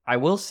 I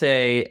will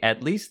say,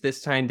 at least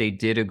this time, they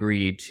did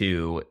agree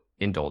to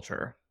indulge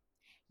her.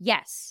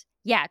 Yes.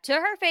 Yeah. To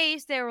her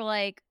face, they were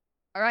like,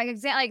 or like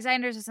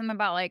Xander said something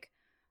about like,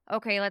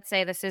 okay, let's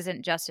say this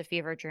isn't just a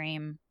fever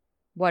dream.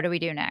 What do we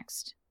do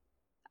next?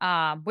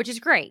 Which is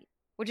great.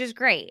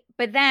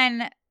 But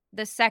then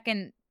the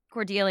second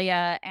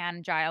Cordelia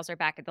and Giles are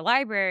back at the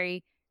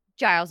library,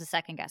 Giles is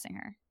second guessing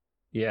her.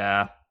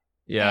 Yeah.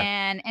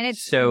 And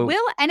it's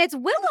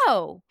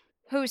Willow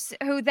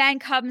who then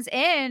comes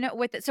in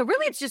with it. So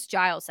really it's just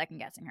Giles second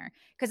guessing her,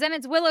 because then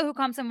it's Willow who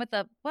comes in with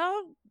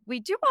we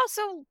do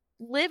also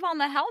live on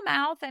the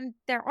Hellmouth and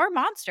there are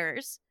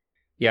monsters.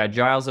 Yeah,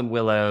 Giles and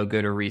Willow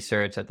go to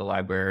research at the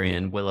library,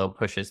 and Willow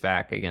pushes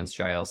back against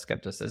Giles'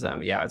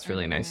 skepticism. Yeah, it's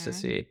really nice to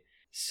see.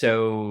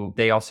 So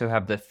they also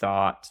have the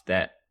thought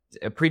that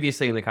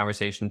previously in the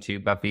conversation too,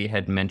 Buffy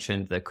had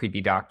mentioned the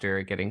creepy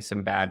doctor getting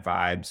some bad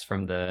vibes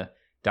from the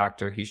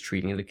doctor who's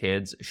treating the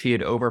kids. She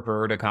had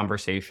overheard a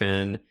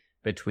conversation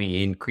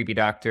between creepy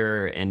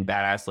doctor and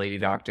badass lady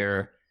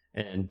doctor.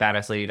 And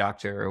badass lady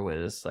doctor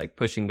was like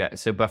pushing back.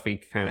 So Buffy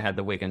kind of had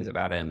the Wiggins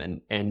about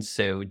him. And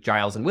so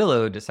Giles and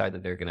Willow decide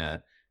that they're going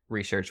to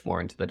research more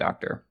into the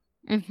doctor.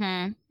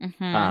 And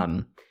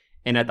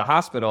at the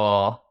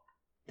hospital,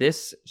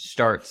 this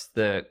starts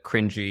the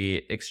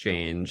cringy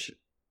exchange.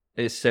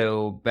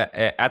 So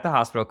at the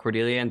hospital,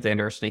 Cordelia and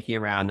Xander are sneaking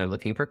around. They're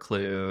looking for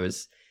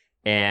clues,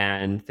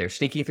 and they're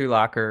sneaking through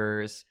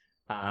lockers,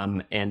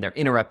 and they're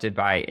interrupted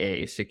by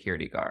a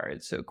security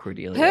guard. So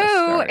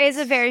Cordelia is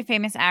a very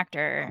famous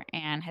actor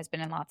and has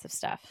been in lots of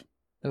stuff.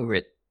 Oh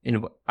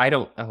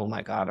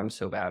my God, I'm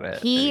so bad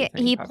at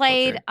he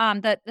played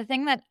the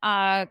thing that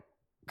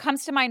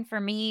comes to mind for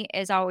me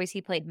is always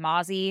he played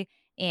Mozzie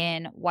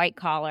in White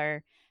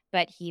Collar,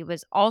 but he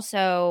was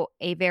also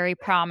a very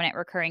prominent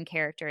recurring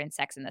character in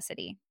Sex and the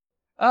City.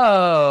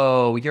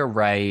 Oh, you're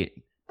right.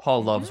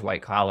 Paul loves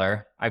White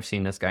Collar. I've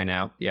seen this guy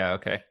now. Yeah,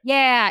 okay.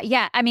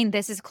 Yeah. I mean,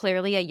 this is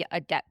clearly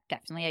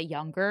definitely a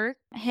younger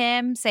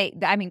him.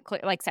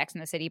 Like Sex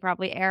and the City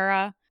probably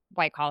era.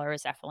 White Collar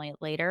is definitely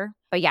later.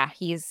 But yeah,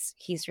 he's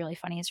really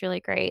funny. He's really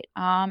great.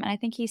 And I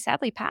think he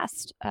sadly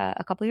passed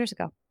a couple years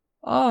ago.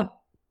 Oh,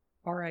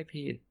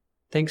 R.I.P.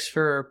 Thanks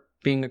for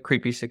being a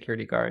creepy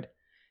security guard.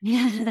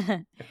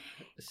 and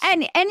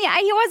yeah,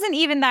 he wasn't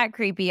even that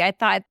creepy. I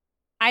thought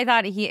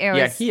he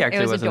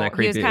actually wasn't that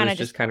creepy. He was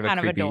just kind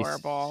of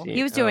adorable. Scene.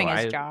 He was doing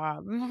his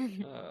job.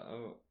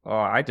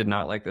 I did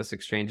not like this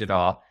exchange at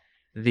all.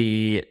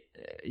 They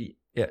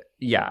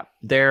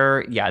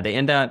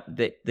end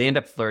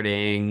up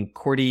flirting.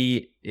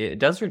 Cordy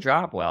does her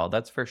job well,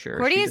 that's for sure.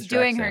 Cordy is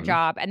doing her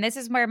job, and this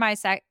is where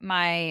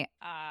my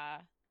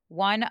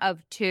one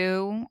of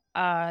two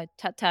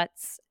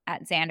tut-tuts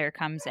at Xander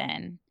comes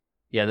in.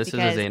 Yeah, this is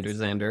a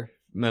Xander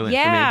moment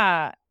for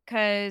me.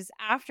 Because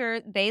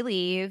after they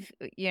leave,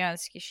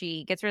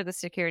 she gets rid of the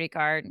security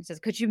guard and says,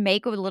 "Could you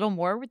make a little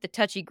more with the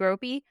touchy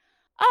gropey?"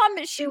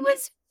 She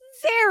was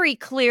very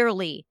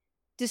clearly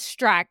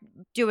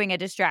doing a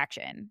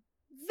distraction,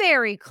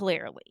 very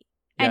clearly,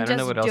 and I don't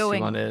know what else you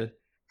wanted.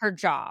 Her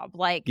job,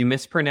 like you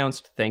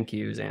mispronounced "thank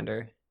you,"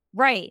 Xander.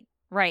 Right,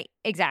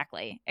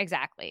 exactly.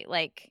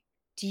 Like,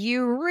 do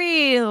you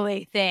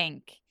really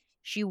think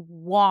she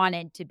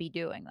wanted to be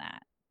doing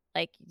that?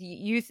 Like,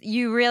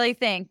 you really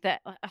think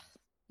that?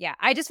 Yeah,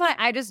 I just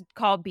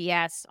call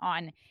BS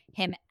on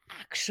him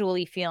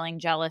actually feeling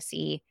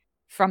jealousy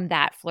from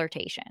that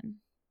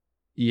flirtation.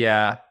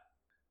 Yeah,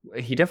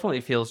 he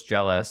definitely feels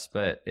jealous,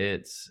 but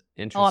it's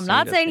interesting. Oh, I'm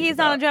not saying he's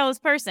not a jealous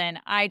person.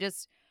 I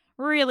just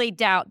really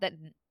doubt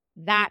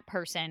that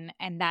person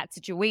and that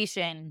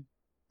situation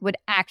would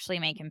actually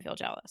make him feel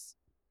jealous.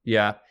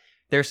 Yeah,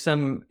 there's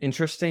some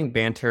interesting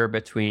banter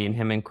between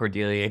him and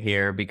Cordelia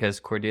here because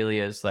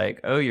Cordelia is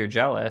like, "Oh, you're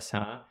jealous,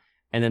 huh?"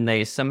 And then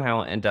they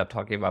somehow end up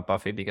talking about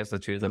Buffy because the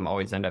two of them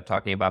always end up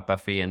talking about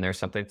Buffy, and there's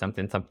something.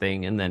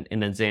 And then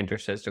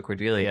Xander says to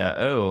Cordelia,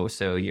 "Oh,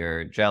 so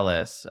you're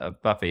jealous of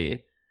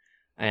Buffy."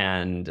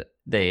 And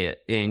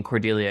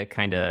Cordelia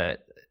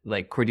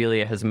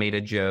Cordelia has made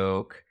a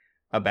joke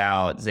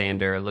about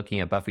Xander looking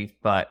at Buffy's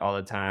butt all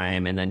the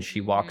time, and then she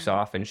walks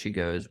off and she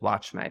goes,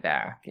 "Watch my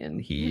back,"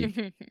 and he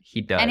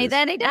does, and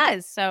then he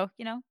does. So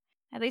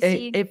at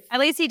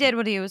least he did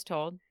what he was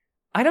told.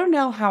 I don't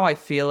know how I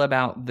feel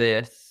about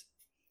this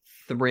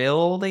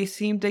thrill they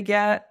seem to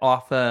get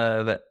off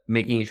of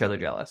making each other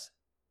jealous.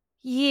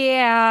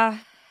 Yeah,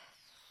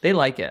 they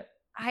like it.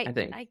 I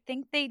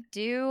think they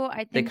do.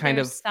 I think they kind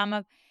of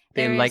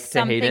they like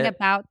to hate it. Something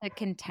about the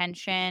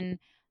contention,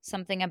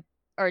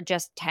 or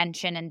just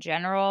tension in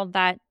general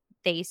that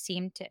they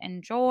seem to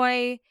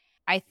enjoy.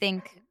 I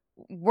think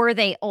were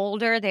they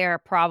older, they're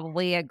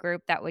probably a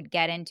group that would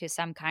get into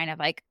some kind of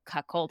like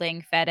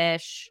cuckolding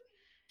fetish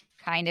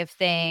kind of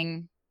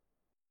thing.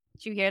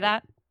 Did you hear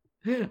that?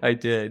 I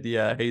did,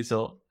 yeah.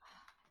 Hazel.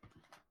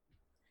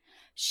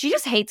 She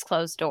just hates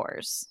closed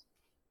doors.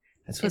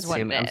 That's what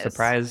it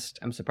is.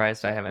 I'm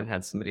surprised I haven't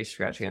had somebody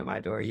scratching at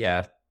my door.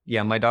 Yeah,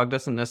 my dog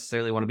doesn't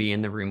necessarily want to be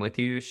in the room with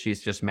you. She's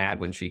just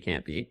mad when she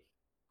can't be.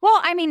 Well,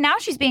 I mean, now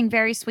she's being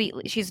very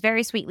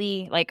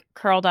sweetly like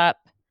curled up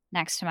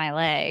next to my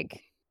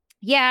leg.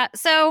 Yeah,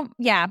 so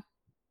yeah.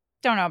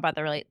 Don't know about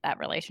that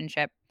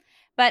relationship.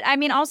 But I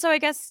mean, also I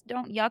guess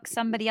don't yuck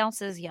somebody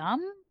else's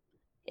yum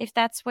if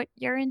that's what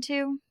you're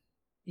into.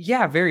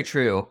 Yeah, very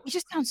true. It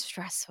just sounds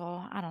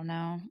stressful. I don't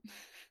know.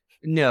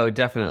 No,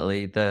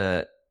 definitely.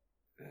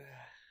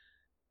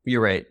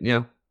 You're right.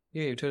 Yeah,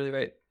 you're totally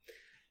right.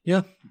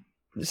 Yeah,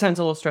 it sounds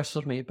a little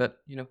stressful to me, but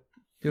it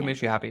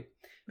makes you happy.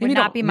 Maybe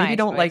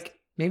don't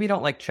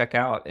like check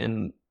out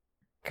and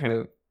kind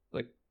of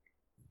like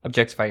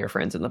objectify your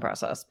friends in the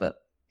process, but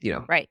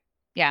Right.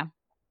 Yeah.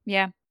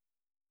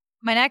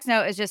 My next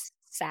note is just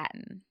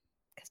satin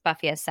because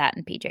Buffy has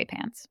satin PJ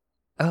pants.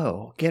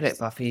 Oh, get it,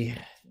 Buffy.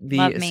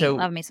 Love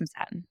me some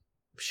satin.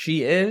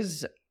 She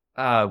is,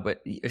 but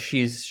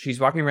she's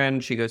walking around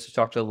and she goes to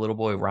talk to the little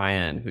boy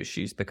Ryan, who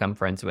she's become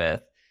friends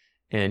with,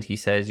 and he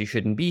says, "You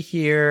shouldn't be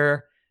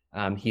here."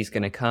 He's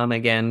going to come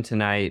again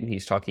tonight, and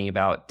he's talking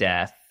about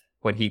death,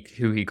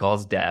 who he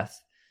calls death,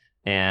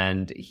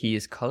 and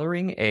he's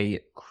coloring a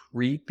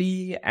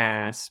creepy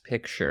ass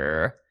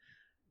picture.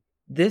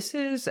 This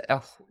is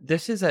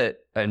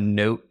a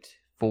note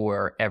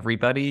for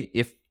everybody.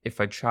 If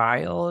a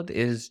child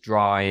is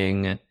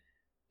drawing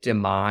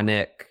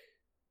demonic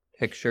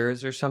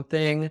pictures or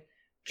something,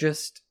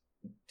 just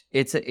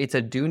it's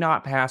a do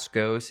not pass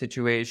go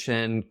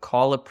situation.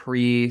 Call a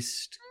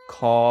priest,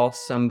 call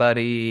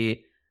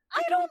somebody.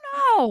 I don't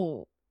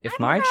know. If I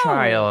my don't know.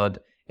 child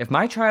if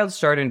my child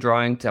started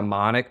drawing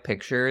demonic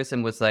pictures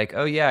and was like,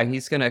 "Oh yeah,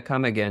 he's going to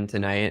come again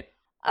tonight."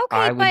 Okay,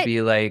 I would but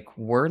be like,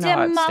 "We're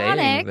not staying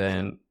demonic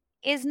then."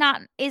 is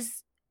not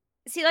is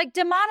see, like,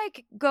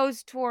 demonic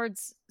goes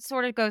towards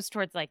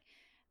like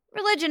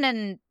religion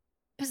and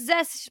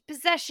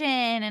possession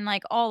and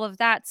like all of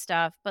that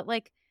stuff, but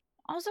like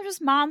also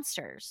just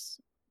monsters.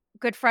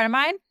 Good friend of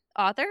mine,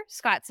 author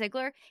Scott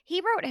Sigler,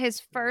 he wrote his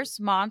first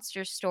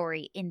monster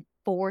story in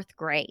 4th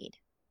grade.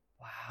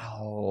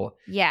 Wow.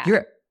 Yeah.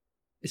 You're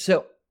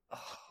so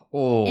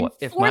In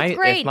if 4th if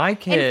grade. my In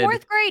kid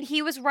 4th grade,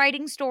 he was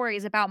writing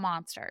stories about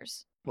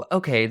monsters. well,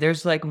 okay,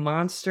 there's like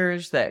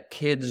monsters that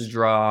kids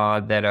draw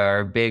that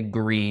are big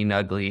green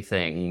ugly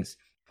things.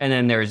 And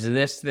then there's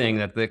this thing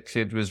that the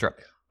kid was drawing.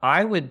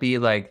 I would be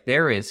like,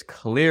 there is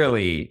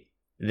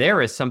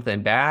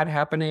something bad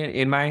happening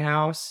in my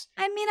house.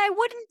 I mean, I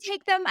wouldn't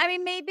take them. I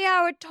mean, maybe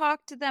I would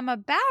talk to them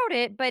about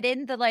it, but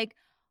in the like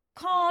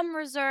calm,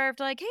 reserved,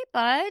 like, hey,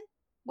 bud,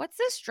 what's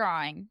this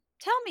drawing?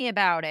 Tell me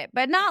about it.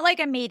 But not like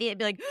immediate,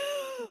 be like,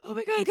 oh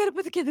my God, I gotta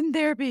put the kid in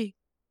therapy.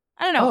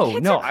 I don't know. Oh, Kids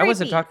are no,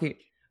 creepy.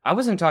 I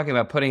wasn't talking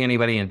about putting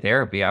anybody in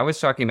therapy. I was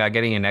talking about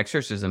getting an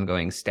exorcism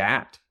going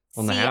stat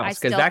on the See, I house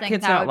because still that think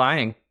kid's not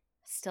lying.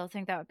 still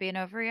think that would be an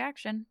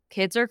overreaction.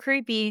 Kids are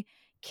creepy.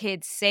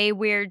 Kids say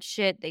weird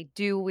shit. They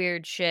do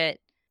weird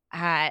shit. Uh,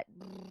 I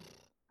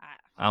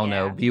don't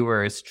know. yeah.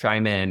 Viewers,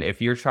 chime in.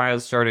 If your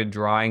child started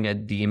drawing a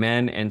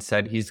demon and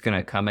said he's going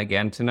to come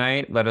again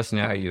tonight, let us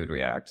know how you would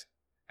react.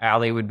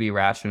 Allie would be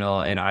rational,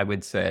 and I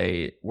would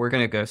say, we're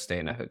going to go stay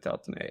in a hotel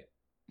tonight.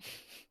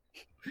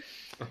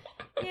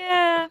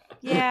 Yeah.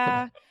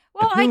 Yeah.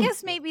 Well, I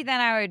guess maybe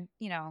then I would,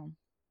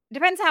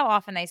 depends how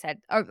often they said,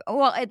 or,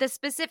 well, the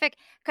specific,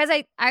 because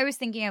I was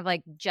thinking of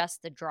like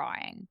just the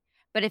drawing.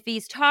 But if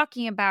he's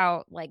talking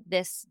about like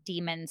this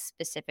demon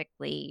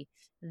specifically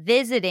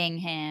visiting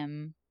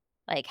him,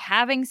 like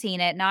having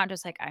seen it, not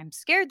just like, I'm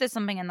scared there's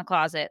something in the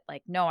closet.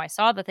 Like, no, I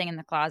saw the thing in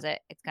the closet.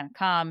 It's going to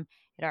come.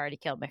 It already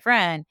killed my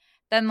friend.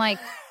 Then like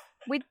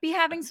we'd be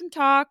having some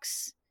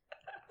talks.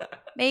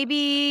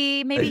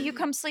 Maybe you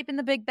come sleep in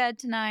the big bed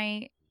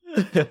tonight.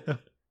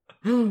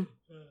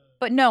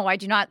 But no, I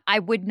do not. I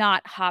would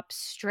not hop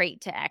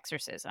straight to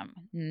exorcism.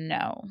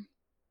 No.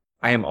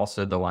 I am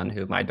also the one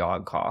who my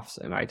dog coughs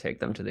and I take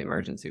them to the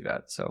emergency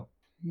vet. So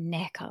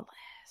Nicholas.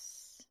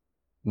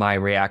 my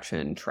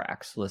reaction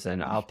tracks.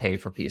 Listen, I'll pay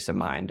for peace of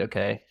mind.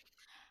 Okay.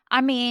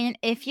 I mean,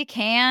 if you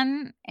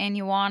can and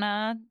you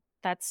wanna,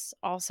 that's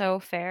also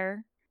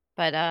fair.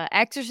 But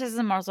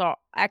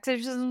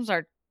exorcisms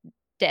are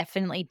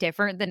definitely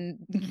different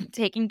than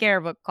taking care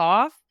of a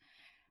cough.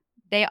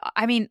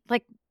 I mean,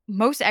 like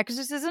most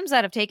exorcisms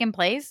that have taken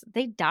place,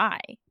 they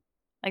die.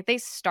 Like they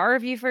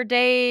starve you for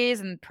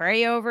days and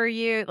pray over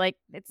you. Like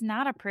it's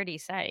not a pretty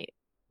sight.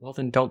 Well,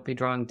 then don't be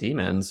drawing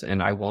demons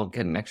and I won't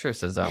get an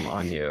exorcism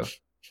on you.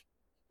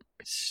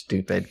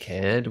 Stupid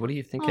kid. What are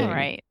you thinking? All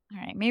right.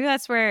 Maybe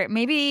that's where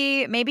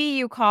maybe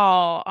you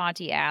call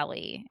Auntie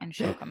Allie and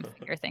she'll come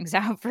figure things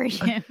out for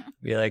you.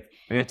 Be like,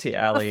 Auntie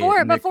Allie.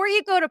 Before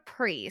you go to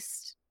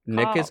priest.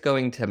 Nick is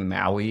going to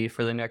Maui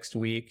for the next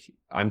week.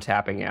 I'm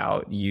tapping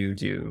out.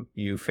 You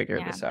figure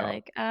this out.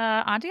 Like,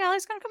 Auntie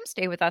Allie's gonna come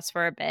stay with us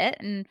for a bit,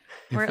 and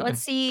let's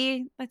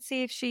see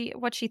if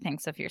what she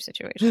thinks of your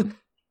situation.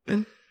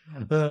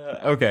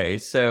 Okay,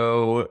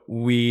 so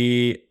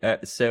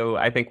so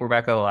I think we're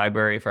back at the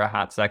library for a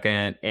hot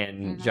second,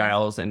 and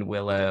Giles and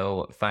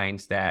Willow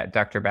finds that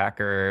Dr.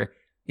 Backer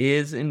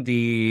is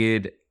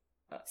indeed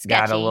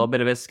got a little bit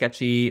of a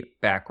sketchy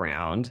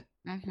background.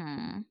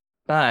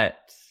 But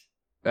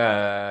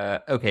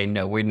okay,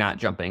 no, we're not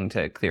jumping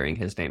to clearing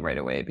his name right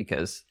away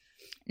because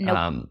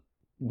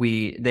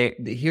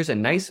here's a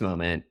nice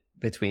moment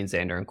between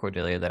Xander and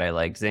Cordelia that I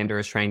like. Xander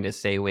is trying to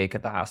stay awake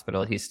at the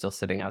hospital. He's still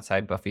sitting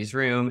outside Buffy's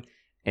room,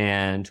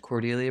 and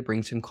Cordelia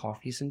brings him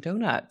coffees and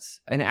donuts.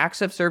 An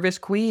acts of service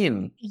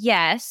queen.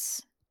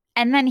 Yes.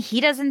 And then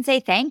he doesn't say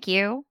thank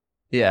you.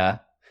 Yeah.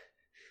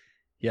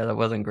 Yeah, that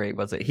wasn't great,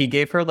 was it? He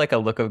gave her like a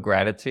look of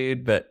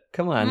gratitude, but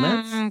come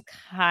on,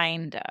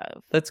 kind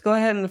of. Let's go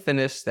ahead and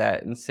finish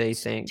that and say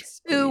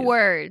thanks. 2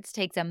 words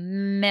takes a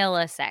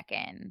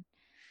millisecond.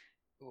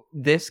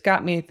 This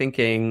got me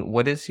thinking,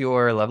 what is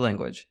your love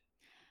language?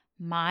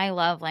 My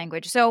love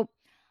language. So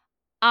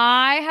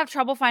I have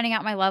trouble finding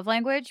out my love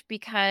language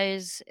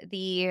because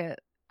the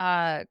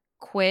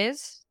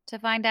quiz to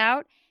find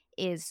out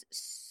is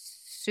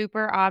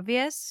super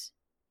obvious.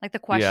 Like the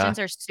questions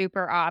are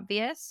super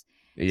obvious.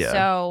 Yeah.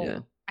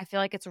 So I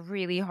feel like it's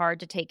really hard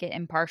to take it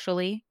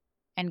impartially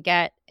and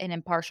get an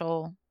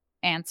impartial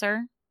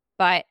answer.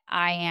 But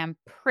I am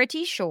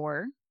pretty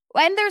sure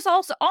And there's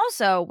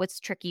also what's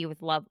tricky with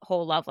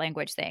whole love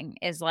language thing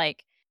is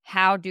like,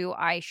 how do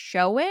I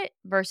show it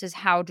versus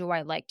how do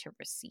I like to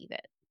receive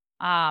it?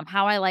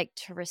 How I like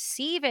to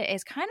receive it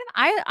is kind of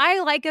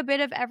I like a bit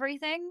of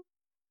everything.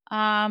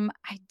 I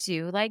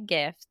do like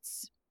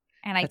gifts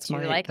and I do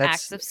like That's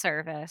acts of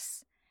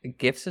service.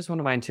 gifts is one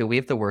of mine too. We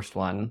have the worst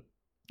one.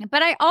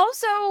 But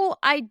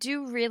I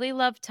do really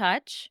love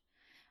touch.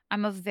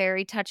 I'm a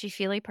very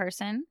touchy-feely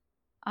person.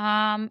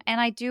 And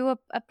I do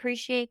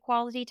appreciate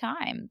quality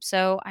time.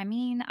 So, I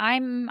mean,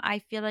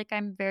 I feel like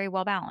I'm very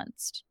well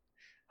balanced.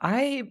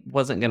 I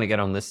wasn't going to get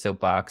on this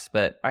soapbox,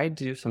 but I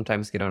do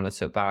sometimes get on a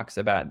soapbox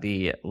about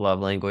the love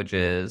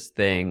languages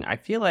thing. I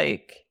feel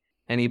like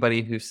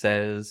anybody who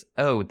says,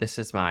 "Oh, this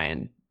is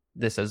mine.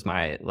 This is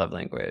my love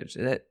language."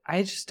 That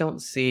I just don't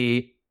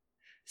see.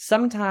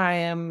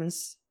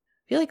 Sometimes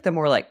I feel like they're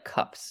more like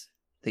cups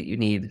that you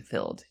need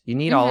filled. You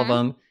need all of Mhm.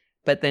 them,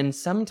 but then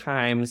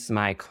sometimes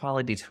my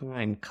quality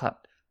time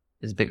cup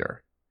is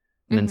bigger.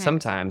 And then Mhm.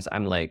 sometimes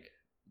I'm like,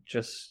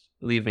 just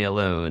leave me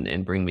alone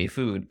and bring me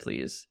food,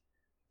 please.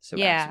 So acts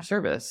Yeah. of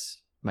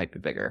service might be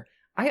bigger.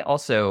 I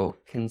also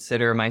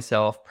consider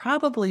myself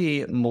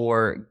probably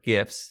more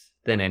gifts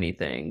than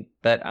anything,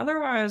 but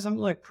otherwise I'm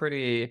like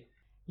pretty, I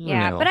don't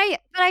Yeah, but know.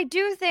 I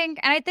do think,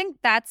 and I think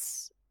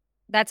that's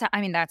how, I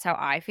mean, that's how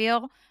I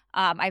feel.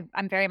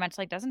 I'm very much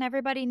like, doesn't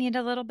everybody need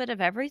a little bit of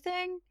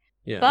everything?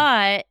 Yeah.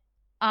 But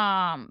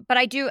but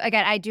I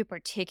do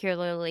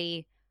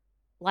particularly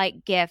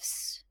like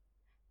gifts.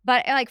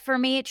 But like for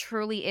me, it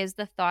truly is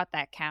the thought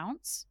that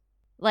counts.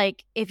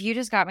 Like if you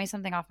just got me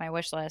something off my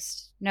wish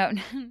list, no,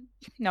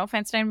 no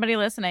offense to anybody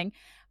listening,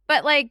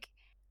 but like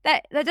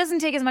that doesn't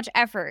take as much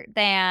effort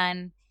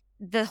than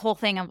the whole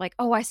thing of like,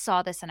 oh, I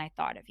saw this and I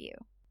thought of you.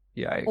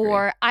 Yeah, I agree.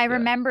 Or I Yeah.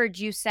 remembered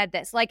you said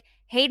this. Like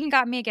Hayden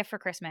got me a gift for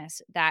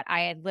Christmas that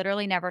I had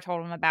literally never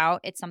told him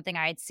about. It's something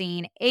I had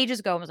seen ages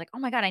ago and was like, "Oh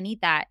my god, I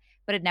need that,"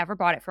 but had never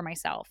bought it for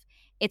myself.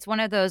 It's one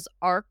of those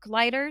arc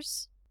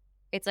lighters.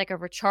 It's like a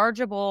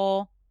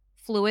rechargeable,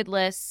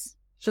 fluidless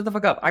Shut the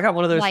fuck up. I got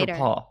one of those for lighter.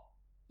 Paul.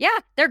 Yeah,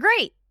 they're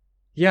great.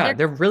 Yeah, They're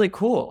they're really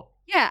cool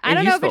Yeah, I and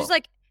don't know if it's just useful.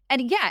 like,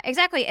 and yeah,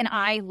 exactly, and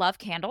I love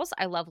candles,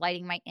 I love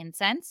lighting my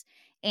incense,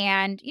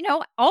 and,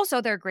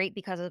 also they're great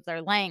because of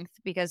their length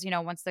because,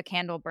 once the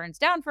candle burns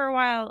down for a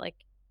while, like,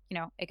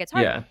 it gets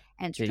hard, Yeah.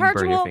 and it's Yeah, you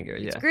burn your rechargeable, finger.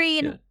 it's Yeah.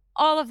 green, Yeah.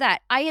 all of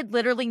that. I had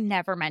literally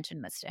never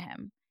mentioned this to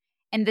him,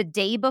 and the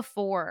day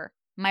before,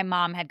 my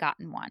mom had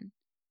gotten one,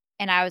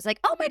 and I was like,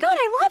 "Oh my god,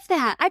 I love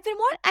that. I've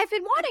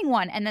been wanting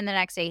one," and then the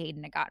next day,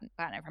 Hayden had gotten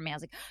it from me. I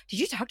was like, "Did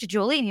you talk to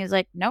Julie?" And he was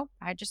like, "Nope,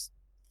 I just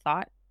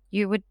thought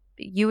you would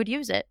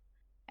use it."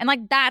 And,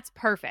 like, that's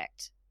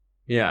perfect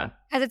Yeah.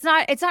 because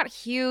it's not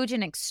huge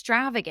and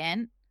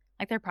extravagant,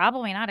 like, they're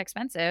probably not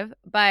expensive,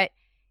 but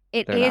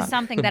it They're is not.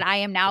 something that I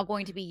am now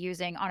going to be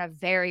using on a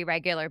very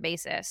regular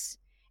basis,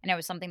 and it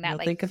was something that, You'll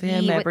like, think of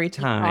him every he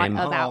thought time.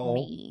 about Oh.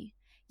 me.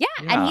 Yeah,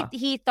 and he Yeah.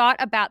 he thought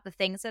about the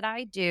things that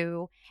I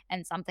do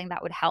and something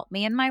that would help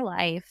me in my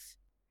life.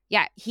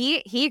 Yeah,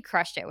 he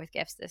crushed it with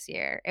gifts this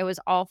year. It was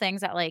all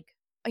things that, like,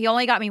 he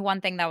only got me one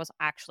thing that was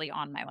actually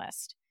on my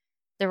list.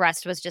 The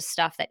rest was just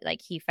stuff that,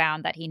 like, he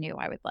found that he knew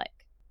I would like.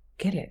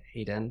 Get it,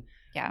 Hayden.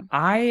 Yeah.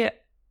 I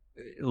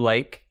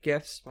like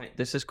gifts.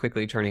 This is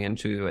quickly turning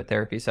into a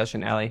therapy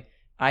session, Allie.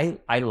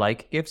 I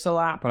like gifts a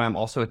lot, but I'm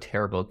also a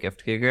terrible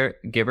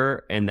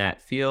giver, and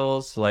that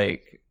feels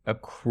like a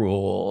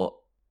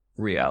cruel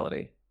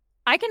reality.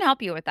 I can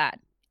help you with that.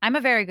 I'm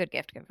a very good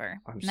gift giver,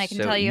 I'm and I can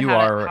so tell you you how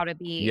to are how to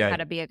be yeah, how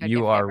to be a good you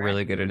gift are giver.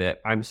 really good at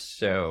it.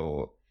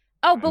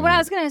 Oh, but what I I'm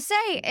was gonna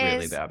say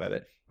really is, bad at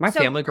it. My so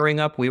family growing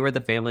up, we were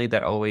the family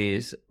that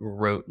always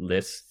wrote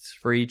lists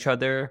for each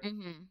other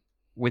Mhm,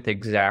 with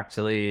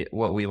exactly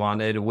what we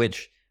wanted,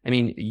 which I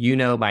mean,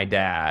 my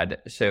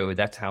dad, so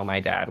that's how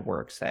my dad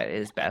works. That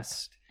is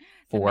best that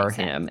for makes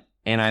sense. him.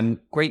 And I'm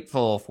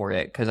grateful for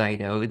it because I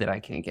know that I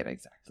can't get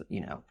exactly,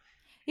 Yeah,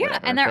 and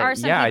whatever. there But are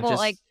some yeah, I people,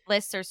 like, just,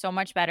 lists are so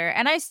much better,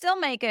 and I still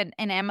make an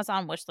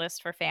Amazon wish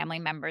list for family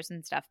members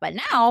and stuff, but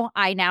now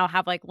I now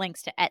have, like,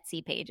 links to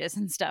Etsy pages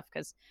and stuff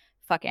because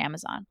fuck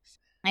Amazon.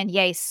 And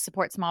yay,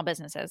 support small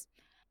businesses.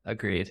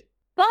 agreed.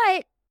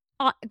 But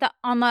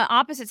on the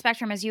opposite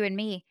spectrum as you and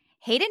me,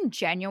 Hayden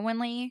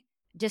genuinely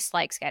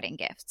dislikes getting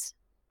gifts.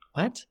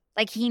 What?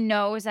 Like, he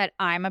knows that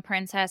I'm a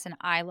princess and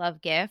I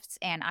love gifts,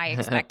 and I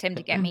expect him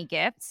to get me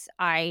gifts.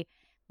 I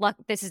look,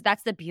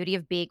 that's the beauty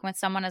of being with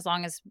someone as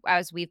long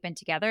as we've been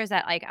together is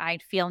that, like, I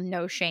feel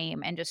no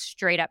shame and just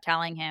straight up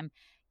telling him,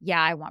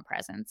 "Yeah, I want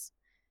presents."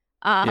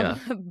 Um,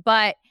 Yeah.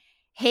 but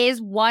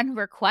his one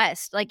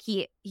request, like,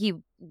 he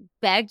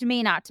begged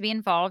me not to be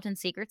involved in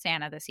Secret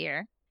Santa this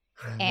year.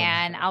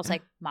 And I was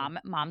like,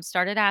 Mom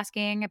started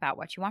asking about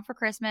what you want for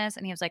Christmas."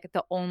 And he was like,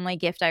 "The only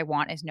gift I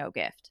want is no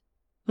gift."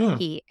 Huh.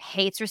 He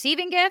hates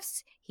receiving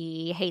gifts.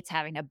 He hates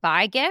having to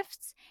buy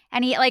gifts.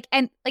 And he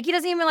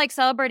doesn't even like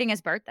celebrating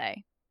his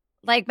birthday.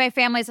 Like my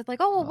family's like,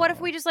 "Oh, well, what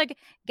if we Oh. just like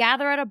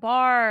gather at a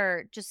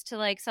bar just to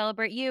like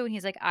celebrate you?" And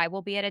he's like, "I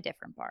will be at a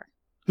different bar."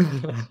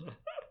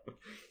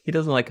 He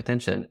doesn't like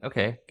attention.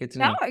 Okay, good to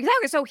No, know.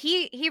 exactly. So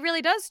he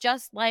really does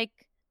just like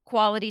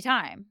quality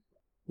time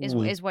is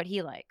Mm. is what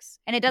he likes.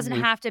 And it doesn't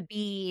Mhm. have to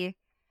be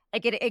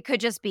like it could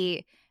just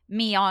be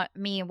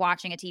me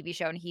watching a TV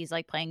show and he's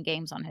like playing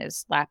games on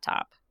his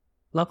laptop.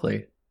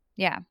 Lovely.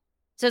 Yeah.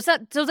 So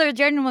there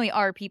genuinely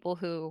are people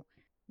who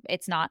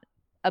it's not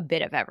a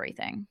bit of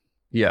everything.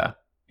 Yeah.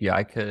 Yeah,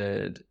 I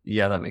could.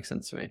 Yeah, that makes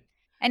sense to me.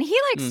 And he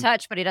likes Mm.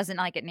 touch, but he doesn't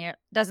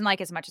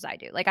like as much as I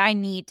do. Like I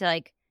need to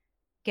like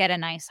get a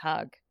nice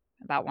hug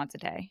about once a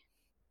day.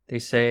 They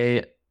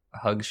say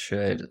hugs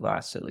should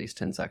last at least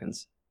 10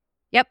 seconds.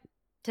 Yep.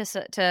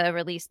 To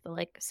release the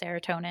like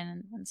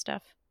serotonin and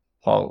stuff.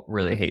 Paul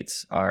really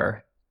hates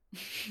our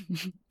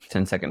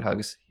 10-second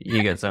hugs.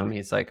 He gets them.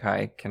 He's like,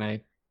 "Hi, can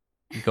I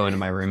go into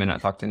my room and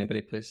not talk to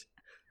anybody, please?"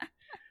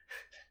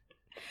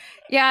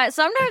 Yeah,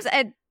 sometimes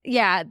there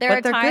But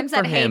are they're times good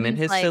for that him and Hayden's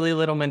his like, silly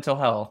little mental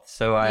health,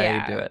 so I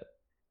Yeah. do it.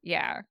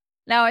 yeah.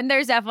 No, and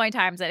there's definitely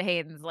times that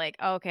Hayden's like,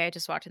 oh, okay, I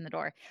just walked in the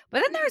door.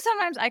 But then there are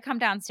sometimes I come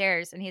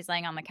downstairs and he's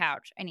laying on the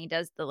couch and he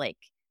does the like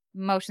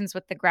motions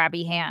with the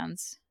grabby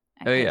hands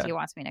Oh, because yeah. he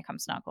wants me to come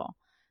snuggle.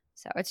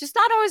 So it's just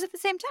not always at the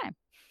same time.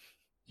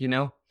 You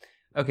know?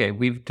 Okay,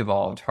 we've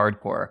devolved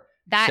hardcore.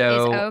 That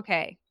is So-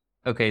 okay.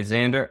 Okay,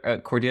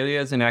 Xander,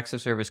 Cordelia is an acts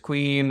of service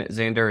queen.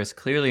 Xander is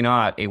clearly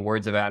not a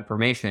words of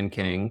affirmation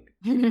king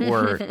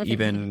or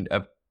even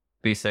a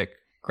basic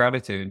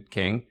gratitude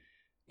king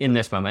in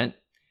this moment.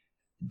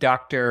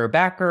 Dr.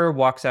 Backer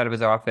walks out of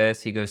his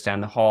office. He goes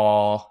down the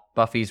hall.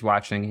 Buffy's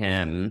watching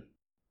him.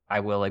 I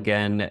will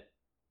again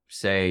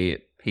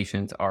say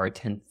patients are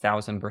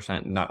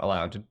 10,000% not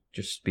allowed to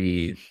just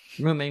be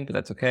rooming, but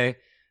that's okay.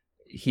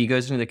 He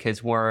goes into the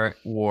kids'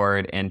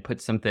 ward and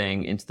puts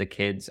something into the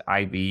kid's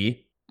IV.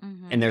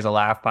 Mhm. And there's a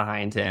laugh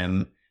behind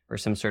him or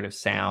some sort of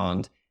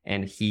sound,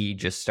 and he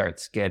just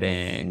starts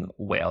getting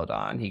wailed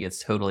on. He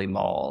gets totally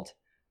mauled.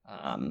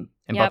 And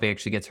Yep. Buffy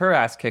actually gets her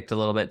ass kicked a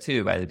little bit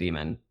too by the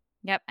demon.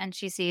 Yep, and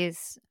she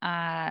sees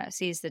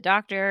the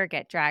doctor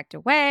get dragged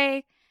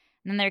away.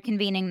 And then they're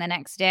convening the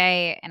next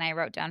day, and I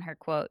wrote down her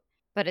quote,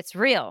 "But it's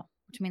real,"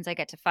 which means I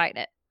get to fight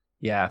it.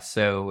 Yeah,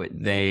 so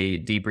they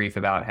debrief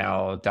about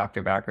how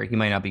Dr. Backer, he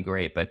might not be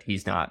great, but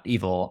he's not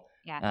evil.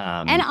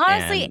 Yeah. And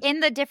honestly,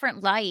 in the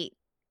different light,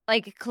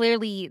 like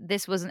clearly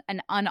this was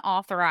an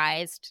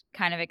unauthorized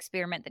kind of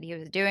experiment that he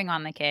was doing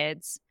on the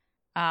kids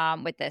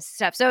with this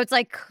stuff. So it's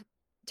like,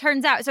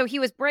 turns out, so he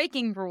was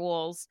breaking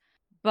rules,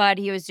 but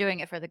he was doing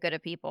it for the good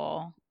of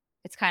people.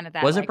 It's kind of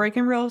that. Was it like-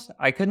 breaking rules?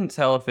 I couldn't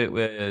tell if it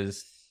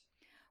was.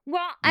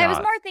 Well, I was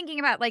not? more thinking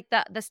about like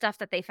the stuff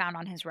that they found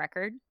on his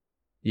record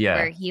Yeah.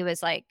 where he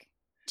was like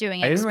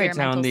doing I didn't write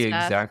experimental down the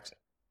stuff. exact.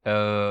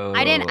 Oh,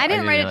 I didn't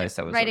realize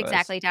that was write what it was.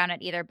 exactly down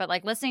it either, but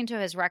like listening to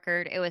his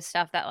record, it was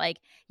stuff that like,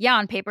 yeah,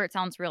 on paper it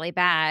sounds really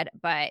bad,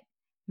 but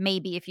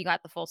maybe if you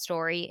got the full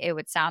story, it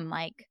would sound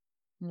like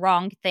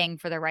wrong thing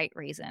for the right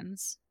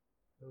reasons.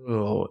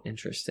 Oh,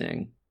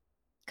 interesting.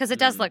 Because it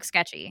does Hmm. look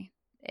sketchy.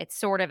 It's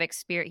sort of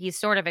he's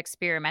sort of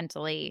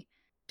experimentally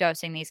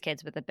dosing these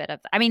kids with a bit of,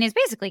 I mean, he's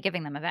basically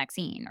giving them a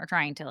vaccine or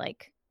trying to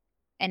like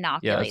Yeah,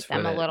 inoculate that's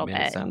them what a little it made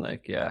it bit. sound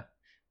like. Yeah,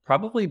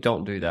 probably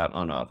don't do that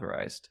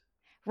unauthorized.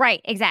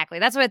 Right, exactly.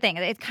 That's what I think.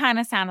 It kind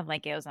of sounded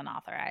like it was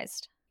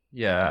unauthorized.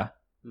 Yeah.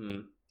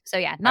 So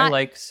yeah, I not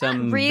like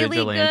some really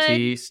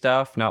vigilante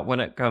stuff, not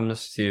when it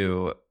comes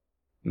to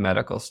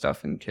medical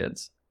stuff in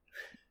kids.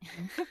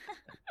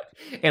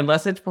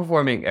 Unless it's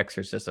performing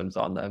exorcisms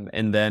on them.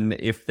 And then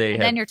if they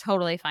and have then you're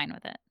totally fine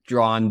with it.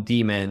 drawn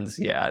demons,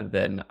 yeah,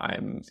 then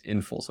I'm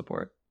in full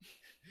support.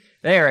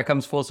 There, it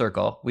comes full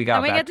circle. We got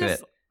And we back get to this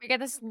it. we get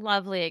this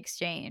lovely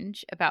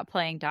exchange about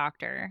playing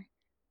doctor.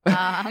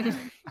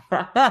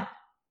 yeah.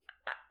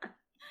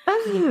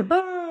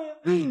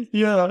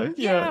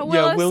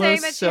 Willow saying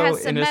Willow's that she so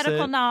has some medical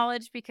innocent.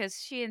 knowledge because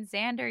she and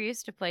Xander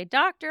used to play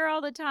doctor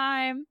all the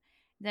time.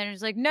 Then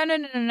it's like,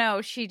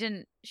 no. She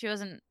didn't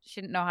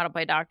know how to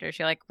play doctor.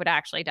 She like would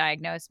actually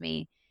diagnose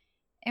me.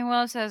 And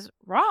Willow says,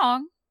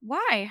 wrong.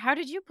 Why? How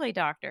did you play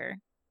doctor?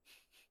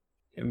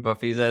 And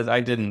Buffy says, I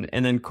didn't.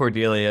 And then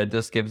Cordelia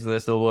just gives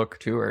this a look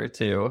to her,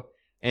 too.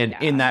 And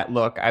in Yeah. that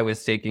look, I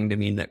was taking to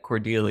mean that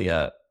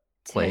Cordelia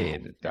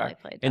played Really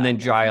Doc. played And then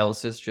doctor.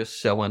 Giles is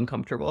just so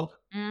uncomfortable.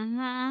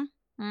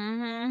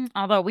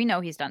 Although we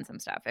know he's done some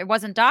stuff. It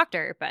wasn't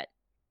doctor, but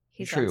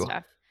he's True.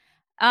 done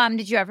stuff.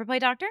 Did you ever play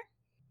doctor?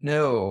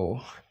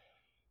 No,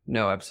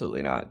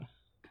 absolutely not.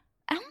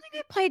 I don't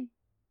think I played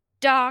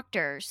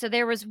doctor. So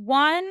there was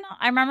one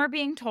I remember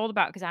being told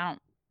about because I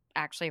don't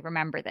actually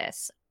remember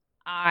this.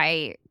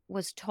 I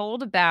was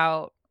told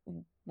about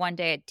one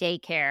day at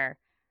daycare.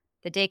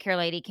 The daycare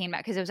lady came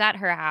back because it was at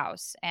her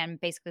house, and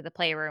basically the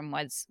playroom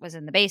was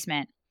in the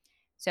basement.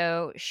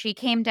 So she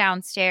came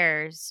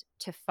downstairs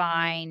to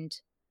find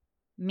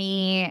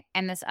me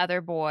and this other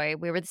boy.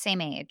 We were the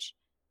same age,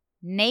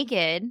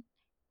 naked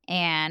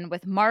and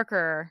with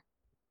marker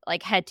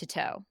like head to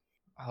toe.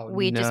 Oh,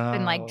 We'd just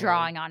been like no.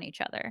 drawing on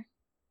each other.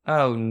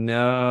 Oh,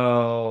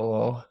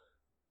 no.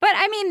 But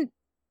I mean,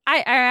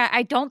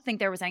 I don't think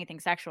there was anything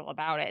sexual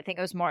about it. I think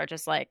it was more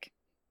just like,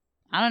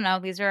 I don't know.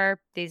 These are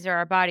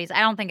our bodies.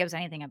 I don't think it was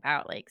anything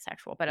about like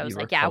sexual, but it was You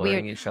were like, yeah,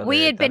 coloring each other.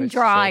 we had That been is so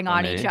drawing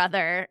on each funny.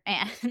 other,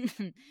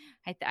 and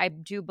I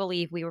do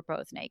believe we were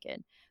both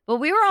naked, but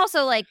we were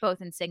also like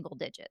both in single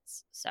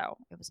digits, so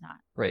it was not.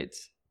 Right.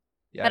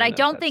 Yeah, But I don't know if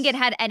don't think it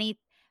that's had any.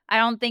 I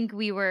don't think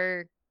we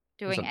were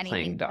doing wasn't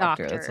playing anything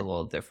doctor. That's a doctor.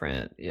 little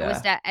different. It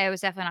was Yeah. it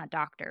was definitely not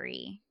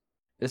doctor-y.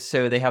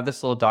 So they have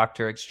this little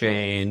doctor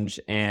exchange,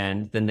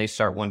 and then they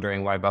start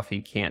wondering why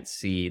Buffy can't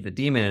see the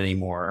demon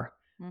anymore.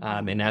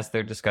 Mhm. And as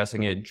they're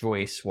discussing it,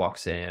 Joyce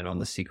walks in on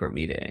the secret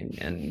meeting,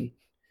 and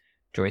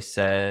Joyce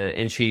said,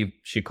 and she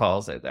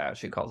calls it that.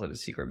 She calls it a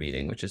secret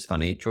meeting, which is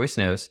funny. Joyce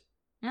knows.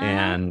 Uh-huh.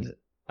 And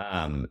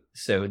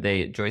so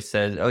Joyce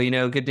says,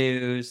 "Oh, good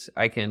news.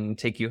 I can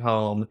take you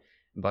home."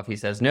 And Buffy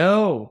says,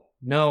 "No,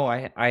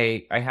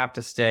 I have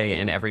to stay."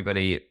 And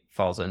everybody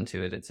falls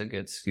into it. It's a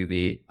good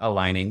Scooby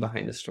aligning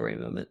behind the story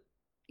moment.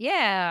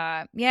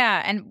 Yeah.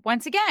 Yeah. And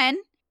once again,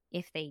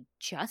 if they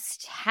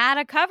just had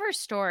a cover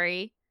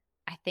story,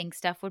 I think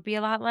stuff would be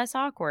a lot less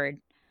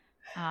awkward.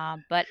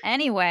 But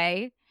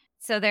anyway,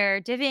 so they're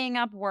divvying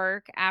up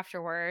work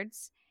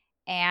afterwards.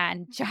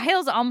 And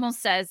Giles almost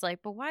says, like,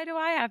 but why do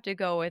I have to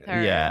go with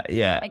her? Yeah.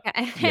 Like,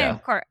 Yeah.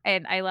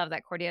 and I love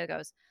that Cordelia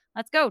goes,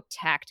 let's go,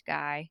 tact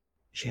guy.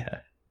 Yeah.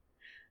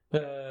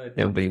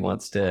 Nobody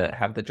wants to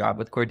have the job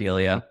with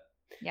Cordelia.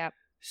 Yep.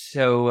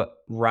 So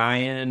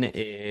Ryan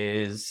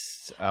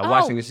is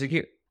watching the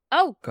security.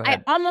 Oh, go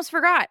ahead. I almost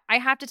forgot. I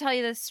have to tell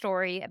you this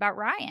story about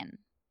Ryan.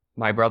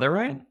 My brother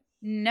Ryan?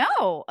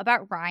 No,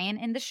 about Ryan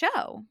in the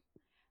show.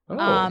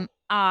 Oh.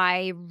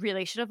 I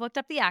really should have looked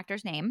up the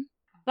actor's name,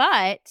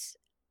 but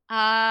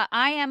I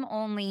am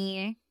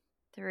only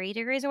 3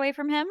 degrees away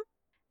from him,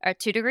 or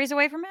 2 degrees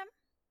away from him,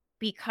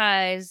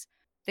 because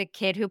the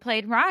kid who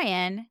played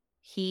Ryan,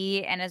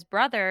 he and his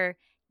brother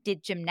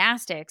did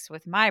gymnastics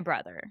with my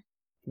brother.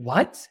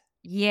 What?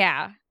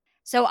 Yeah.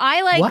 So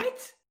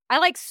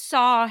I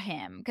saw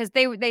him because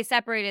they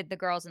separated the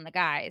girls and the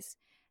guys.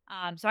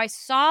 So I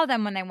saw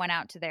them when they went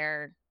out to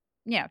their,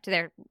 to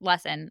their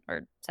lesson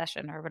or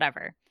session or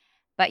whatever.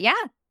 But yeah,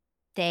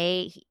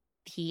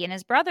 he and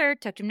his brother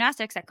took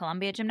gymnastics at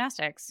Columbia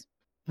Gymnastics.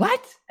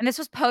 What? And this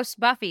was post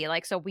Buffy,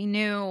 like, so we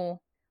knew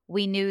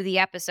the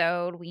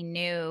episode. We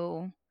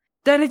knew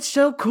that. It's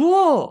so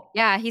cool.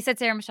 Yeah, he said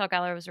Sarah Michelle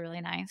Gellar was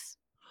really nice.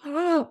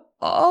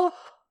 Oh,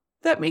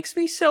 that makes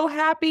me so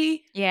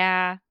happy.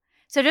 Yeah.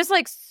 So just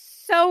like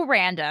so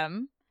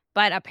random,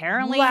 but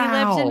apparently he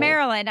lives in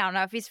Maryland. I don't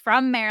know if he's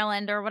from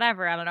Maryland or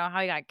whatever. I don't know how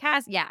he got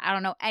cast. Yeah, I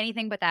don't know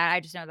anything but that. I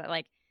just know that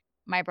like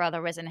my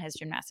brother was in his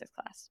gymnastics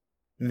class.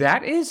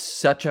 That is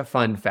such a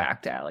fun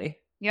fact, Allie.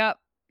 Yep.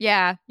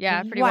 Yeah.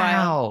 Pretty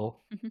wild.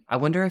 I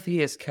wonder if he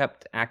has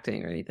kept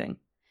acting or anything.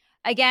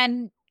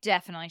 Again,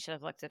 definitely should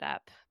have looked it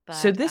up. But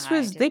so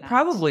they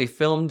probably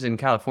filmed in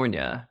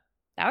California.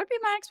 That would be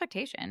my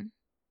expectation.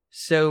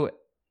 So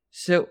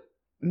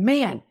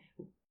man,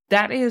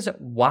 that is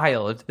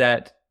wild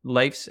that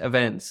life's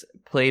events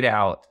played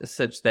out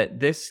such that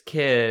this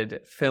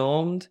kid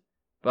filmed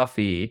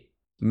Buffy,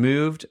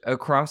 moved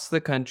across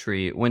the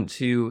country,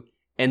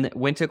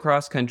 went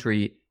across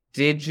country,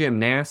 did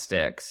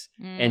gymnastics,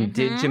 and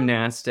did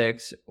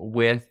gymnastics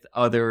with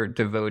other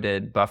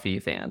devoted Buffy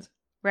fans.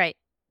 Right.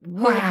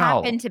 Wow. Who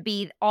happened to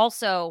be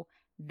also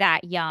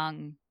that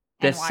young.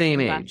 The same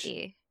age.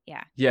 Buffy.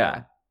 Yeah.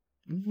 Yeah.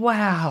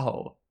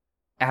 Wow.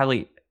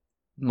 Allie,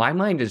 my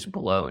mind is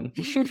blown.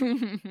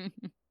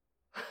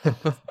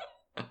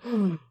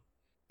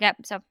 Yep.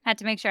 So had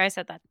to make sure I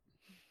said that.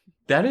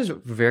 That is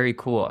very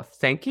cool.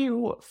 Thank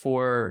you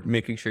for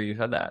making sure you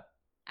said that.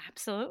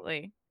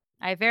 Absolutely.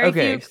 I have very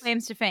few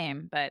claims to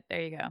fame, but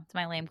there you go. It's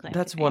my lame claim.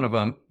 That's one of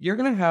them. You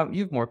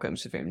have more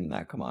claims to fame than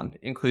that. Come on,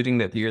 including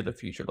that you're the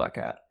future Black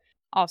Cat.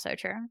 Also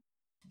true.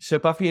 So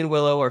Buffy and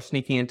Willow are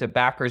sneaking into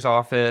Backer's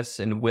office,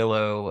 and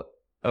Willow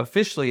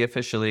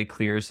officially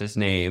clears his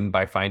name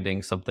by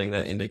finding something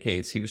that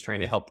indicates he was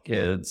trying to help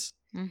kids.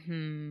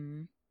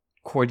 Mm-hmm.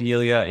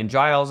 Cordelia and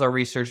Giles are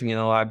researching in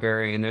the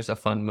library, and there's a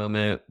fun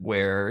moment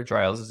where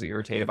Giles is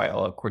irritated by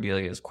all of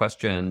Cordelia's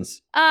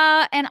questions.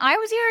 And I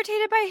was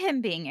irritated by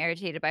him being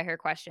irritated by her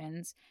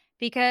questions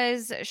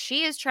because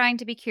she is trying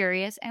to be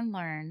curious and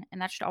learn,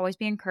 and that should always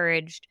be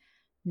encouraged,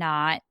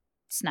 not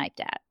sniped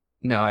at.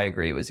 No, I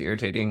agree. It was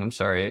irritating. I'm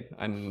sorry.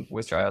 I'm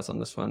with Giles on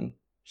this one.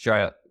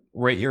 Giles,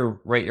 write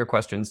your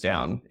questions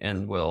down,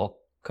 and we'll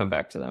come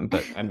back to them.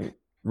 But I'm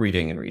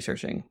reading and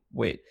researching.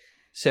 Wait.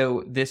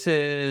 So this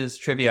is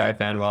trivia I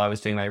found while I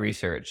was doing my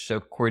research. So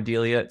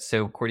Cordelia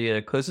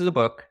closes the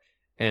book,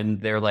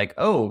 and they're like,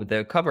 "Oh,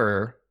 the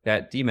cover,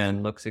 that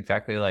demon looks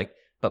exactly like."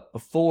 But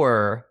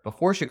before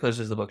she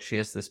closes the book, she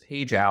has this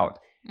page out,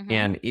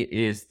 and it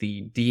is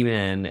the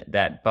demon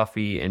that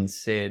Buffy and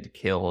Sid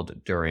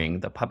killed during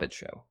the puppet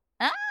show.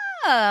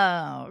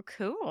 Oh,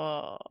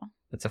 cool.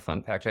 That's a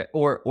fun fact.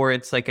 Or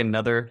it's like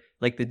another,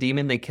 like the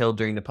demon they killed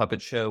during the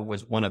puppet show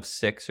was one of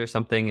 6 or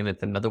something, and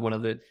it's another one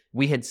of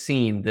we had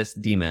seen this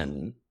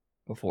demon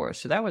before.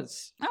 So that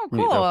was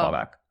cool.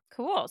 Callback.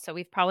 Cool. So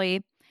we've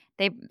probably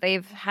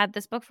they've had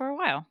this book for a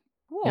while.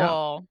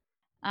 Cool.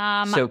 Yeah.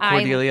 So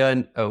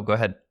Cordelia, go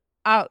ahead.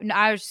 Oh, no,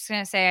 I was just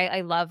gonna say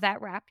I love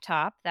that wrap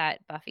top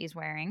that Buffy's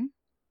wearing.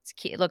 It's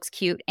cute. It looks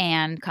cute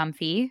and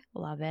comfy.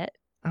 Love it.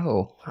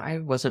 Oh, I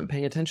wasn't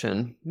paying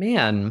attention.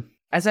 Man,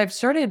 as I've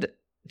started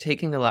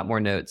taking a lot more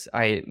notes,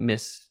 I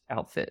miss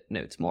outfit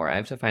notes more. I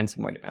have to find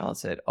some way to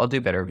balance it. I'll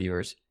do better,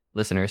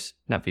 listeners,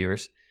 not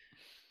viewers.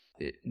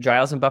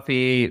 Giles and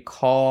Buffy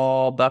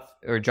call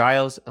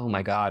Giles. Oh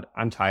my God,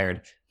 I'm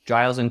tired.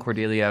 Giles and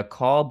Cordelia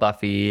call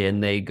Buffy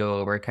and they go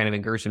over kind of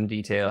in gruesome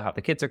detail how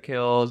the kids are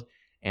killed.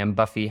 And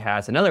Buffy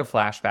has another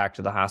flashback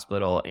to the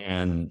hospital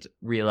and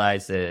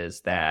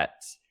realizes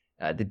that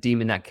the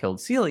demon that killed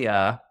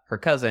Celia, her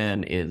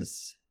cousin,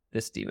 is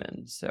this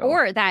demon.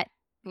 Or that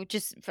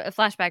just a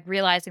flashback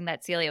realizing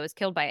that Celia was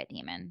killed by a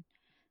demon.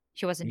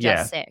 She wasn't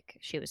just sick.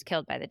 She was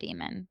killed by the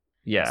demon.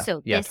 Yeah.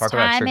 So this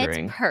time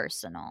it's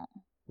personal.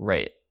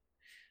 Right.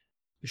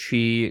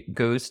 She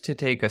goes to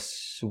take a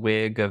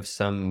swig of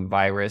some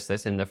virus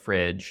that's in the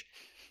fridge.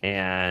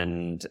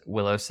 And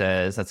Willow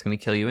says, that's going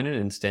to kill you in an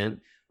instant.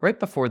 Right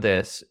before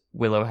this,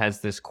 Willow has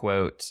this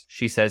quote.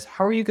 She says,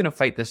 how are you going to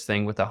fight this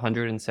thing with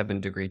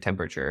 107-degree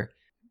temperature?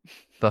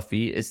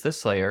 Buffy is the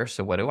Slayer,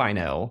 so what do I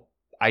know?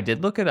 I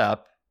did look it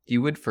up.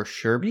 You would for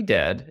sure be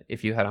dead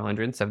if you had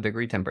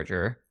 107-degree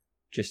temperature.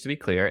 Just to be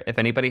clear, if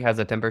anybody has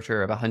a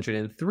temperature of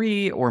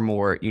 103 or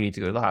more, you need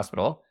to go to the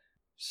hospital.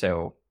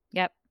 So,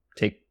 yep.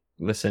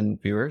 Listen,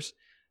 viewers.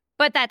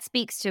 But that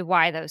speaks to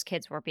why those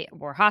kids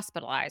were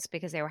hospitalized,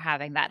 because they were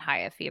having that high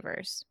of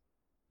fevers.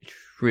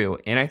 True.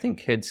 And I think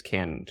kids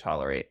can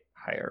tolerate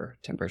higher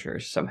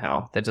temperatures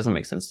somehow. That doesn't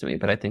make sense to me,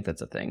 but I think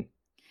that's a thing.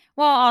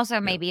 Well, also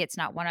maybe it's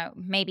not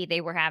maybe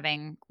they were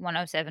having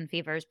 107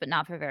 fevers, but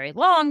not for very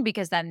long,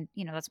 because then,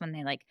 that's when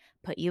they like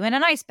put you in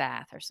an ice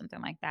bath or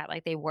something like that.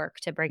 Like they work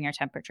to bring your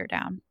temperature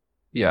down.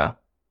 Yeah.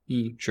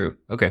 True.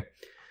 Okay.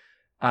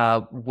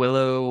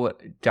 Willow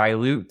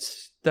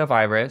dilutes the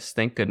virus,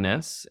 thank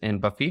goodness, and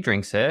Buffy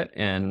drinks it,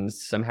 and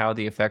somehow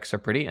the effects are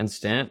pretty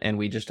instant, and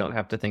we just don't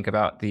have to think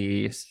about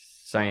the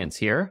science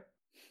here.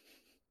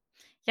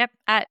 Yep.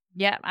 I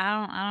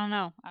don't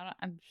know.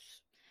 I'm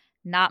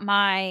not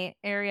my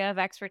area of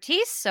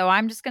expertise, so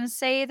I'm just going to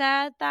say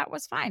that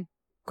was fine.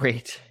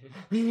 Great.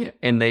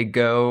 And they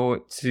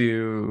go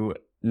to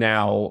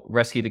now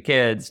rescue the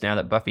kids now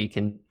that Buffy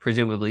can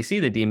presumably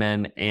see the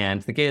demon,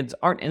 and the kids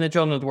aren't in the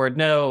children's ward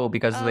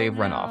because they've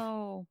run off.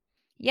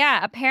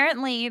 Yeah,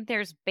 apparently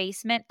there's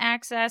basement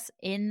access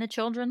in the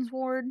children's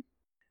ward.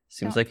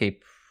 Seems like a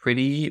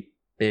pretty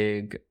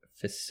big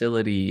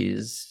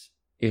facilities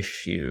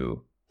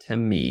issue to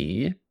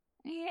me.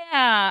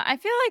 Yeah, I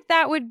feel like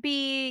that would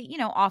be,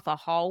 off a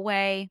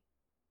hallway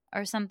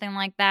or something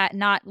like that,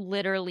 not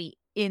literally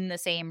in the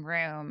same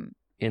room.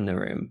 In the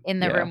room.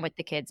 In the room with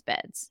the kids'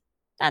 beds.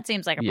 That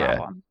seems like a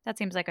problem. That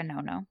seems like a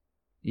no-no.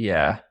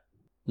 Yeah.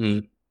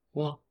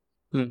 Well.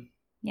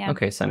 Yeah.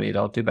 Okay, Sunny,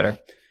 I'll do better.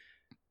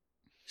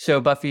 So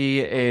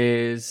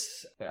Buffy's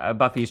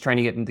trying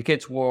to get into the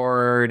kids'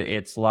 ward.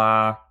 It's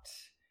locked.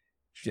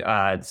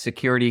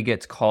 Security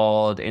gets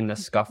called in the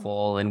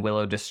scuffle, and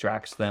Willow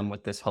distracts them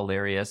with this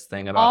hilarious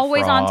thing about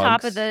always frogs. On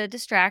top of the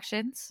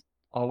distractions.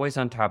 Always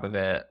on top of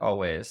it.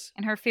 Always.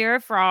 And her fear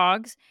of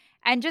frogs.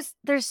 And just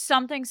there's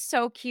something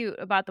so cute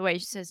about the way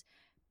she says,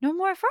 "No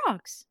more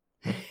frogs."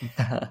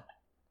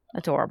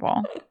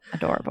 Adorable.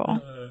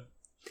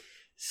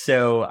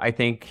 So I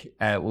think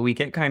we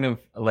get kind of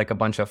like a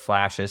bunch of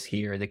flashes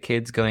here. The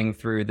kids going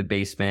through the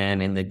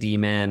basement and the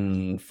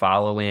demon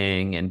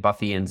following, and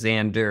Buffy and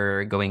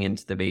Xander going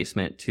into the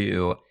basement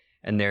too.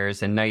 And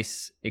there's a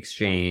nice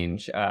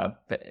exchange.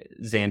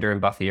 Xander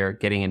and Buffy are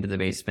getting into the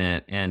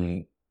basement,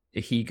 and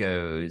he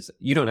goes,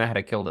 "You don't know how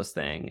to kill this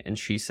thing." And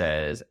she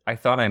says, "I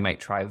thought I might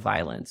try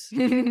violence."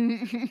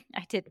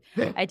 I did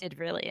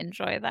really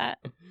enjoy that.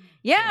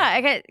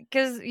 Yeah,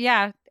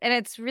 and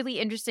it's really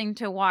interesting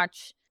to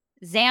watch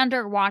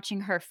Xander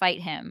watching her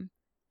fight him,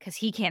 because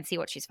he can't see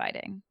what she's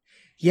fighting.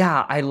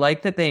 Yeah, I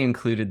like that they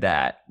included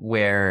that,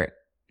 where,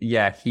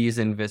 he's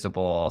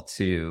invisible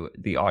to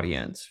the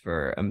audience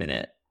for a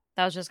minute.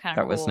 That was just kind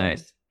of cool. That was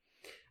nice.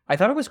 I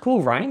thought it was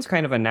cool. Ryan's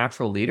kind of a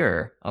natural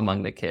leader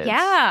among the kids.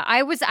 Yeah,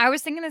 I was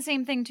thinking the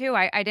same thing too.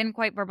 I didn't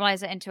quite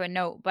verbalize it into a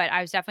note, but I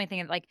was definitely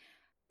thinking like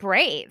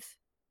brave,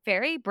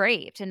 very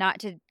brave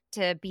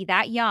to be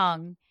that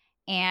young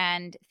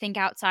and think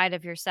outside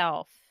of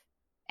yourself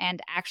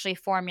and actually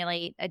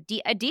formulate a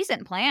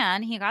decent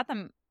plan. He got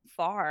them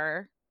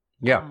far.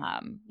 Yeah.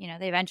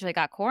 They eventually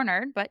got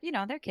cornered, but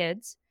they're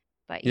kids.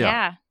 But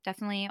yeah,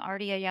 definitely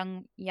already a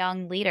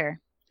young leader.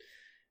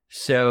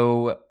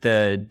 So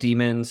the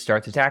demon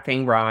starts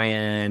attacking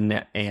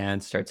Ryan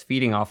and starts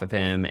feeding off of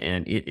him,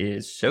 and it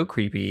is so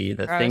creepy.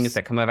 The things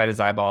that come out of his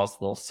eyeballs,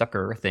 little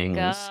sucker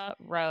things.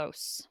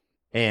 Gross.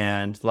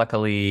 And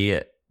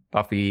luckily,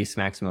 Buffy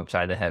smacks him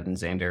upside the head, and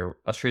Xander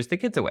ushers the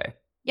kids away.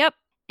 Yep.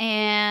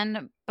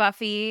 And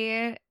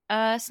Buffy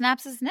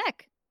snaps his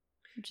neck.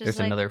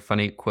 There's another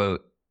funny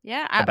quote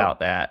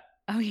about that.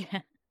 Oh,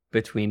 yeah.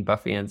 Between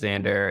Buffy and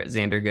Xander.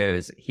 Xander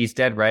goes, "He's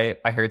dead, right?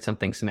 I heard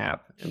something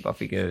snap." And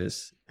Buffy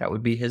goes, "That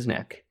would be his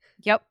neck."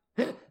 Yep.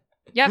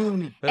 Yep.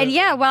 And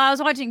yeah, while I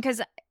was watching,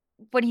 because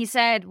when he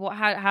said, well,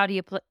 how do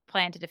you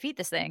plan to defeat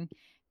this thing?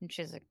 And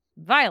she's like,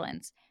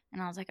 violence.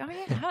 And I was like, oh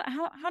yeah,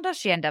 how does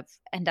she end up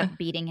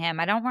beating him?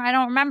 I don't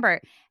remember.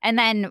 And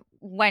then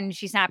when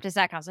she snapped his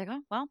neck, I was like,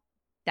 oh well,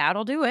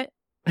 that'll do it.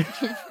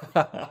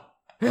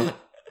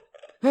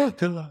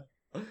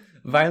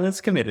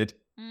 Violence committed.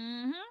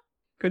 Mm-hmm.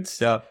 Good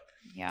stuff.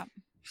 Yeah.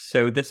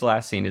 So this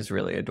last scene is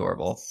really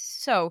adorable.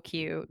 So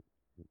cute.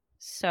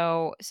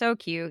 So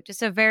cute.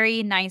 Just a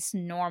very nice,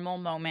 normal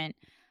moment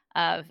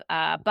of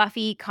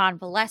Buffy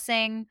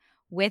convalescing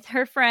with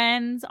her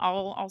friends,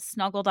 all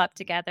snuggled up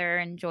together,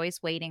 and Joyce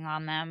waiting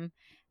on them.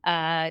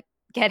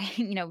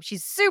 Getting,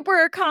 she's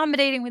super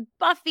accommodating with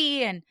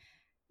Buffy, and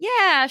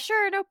yeah,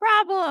 sure, no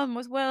problem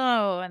with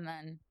Willow, and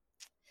then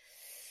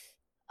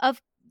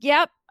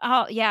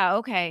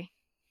okay,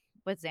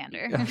 with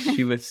Xander.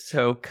 She was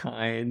so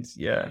kind.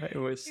 Yeah, it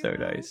was so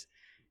nice.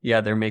 Yeah,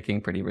 they're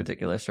making pretty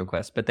ridiculous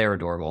requests, but they're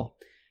adorable.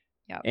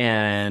 Yep.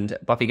 And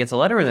Buffy gets a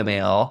letter in the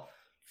mail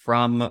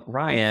from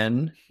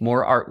Ryan.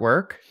 More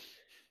artwork.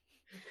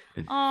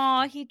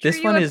 Oh, he drew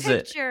you a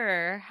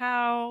picture.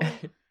 How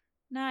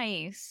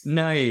nice.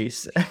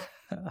 Nice.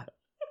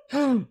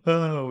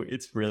 Oh,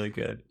 it's really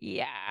good.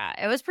 Yeah,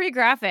 it was pretty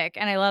graphic,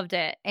 and I loved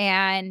it.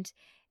 And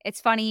it's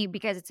funny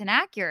because it's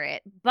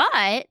inaccurate,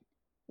 but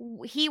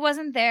he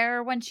wasn't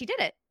there when she did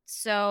it.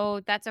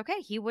 So that's okay.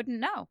 He wouldn't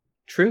know.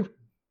 True.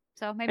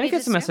 So maybe he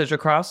gets a message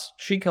across.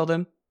 She killed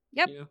him.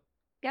 Yep.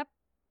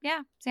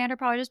 Yeah. Xander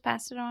probably just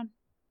passed it on.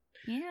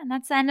 Yeah, and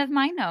that's the end of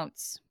my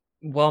notes.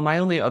 Well, my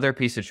only other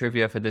piece of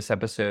trivia for this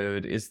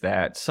episode is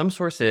that some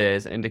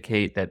sources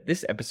indicate that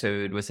this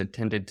episode was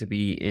intended to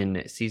be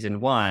in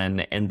season 1,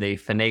 and they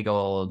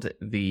finagled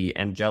the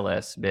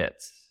Angelus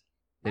bits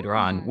later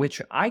on,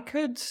 which I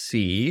could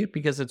see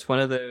because it's one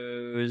of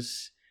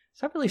those.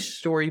 It's not really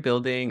story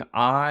building.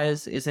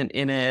 Oz isn't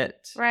in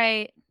it,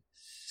 right?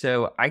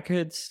 So I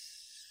could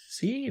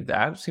see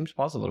that. Seems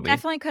plausible to me.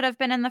 Definitely could have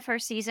been in the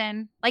first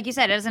season. Like you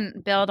said, it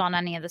doesn't build on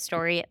any of the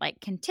story.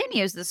 It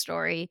continues the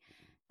story.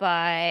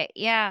 But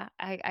yeah,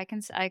 I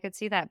could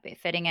see that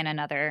fitting in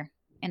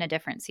a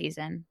different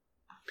season.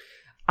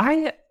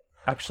 I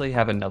actually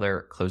have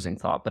another closing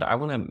thought, but I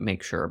want to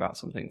make sure about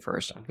something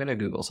first. I'm going to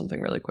Google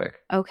something really quick.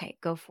 Okay,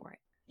 go for it.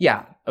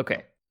 Yeah,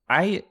 okay.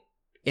 I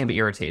am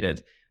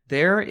irritated.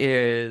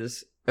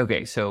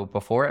 So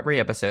before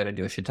every episode, I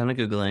do a shit ton of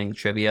Googling,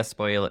 trivia,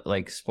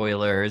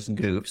 spoilers,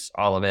 goofs,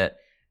 all of it.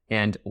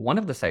 And one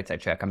of the sites I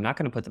check, I'm not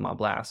going to put them on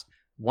blast.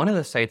 One of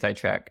the sites I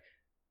check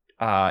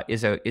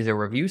is a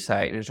review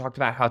site, and it talked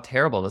about how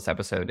terrible this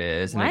episode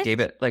is, and it gave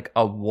it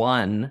a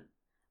 1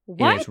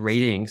 in its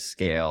rating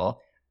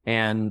scale,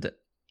 and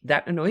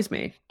that annoys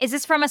me. Is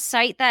this from a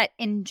site that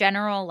in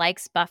general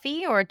likes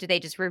Buffy, or do they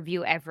just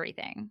review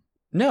everything?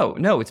 No,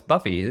 it's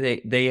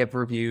Buffy. They have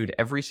reviewed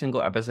every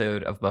single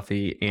episode of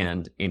Buffy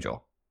and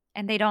Angel.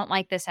 And they don't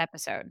like this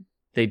episode.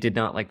 They did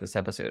not like this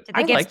episode. Did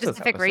they give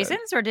specific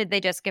reasons, or did they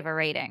just give a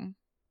rating?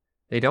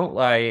 They don't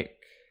like.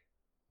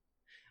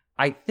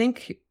 I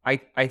think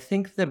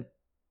the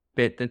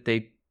bit that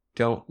they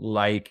don't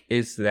like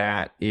is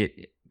that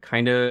it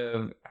kind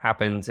of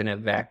happens in a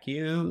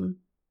vacuum.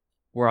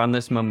 We're on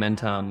this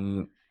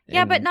momentum.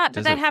 Yeah, but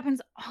that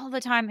happens all the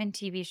time in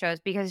TV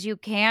shows because you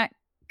can't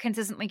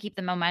consistently keep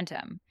the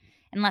momentum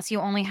unless you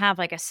only have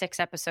a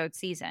 6-episode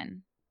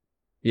season.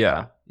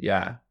 Yeah.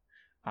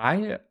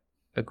 I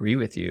agree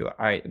with you.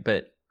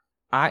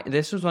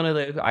 This was one of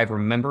those, I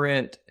remember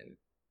it,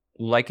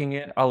 liking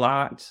it a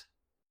lot,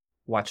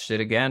 watched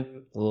it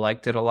again,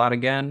 liked it a lot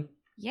again.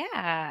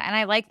 Yeah, and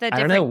I like the I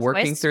don't know,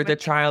 working through the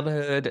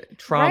childhood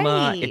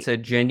trauma. Right. It's a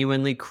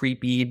genuinely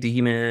creepy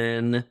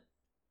demon.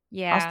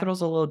 Yeah.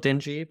 Hospital's a little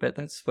dingy, but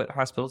that's what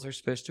hospitals are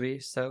supposed to be,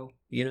 so,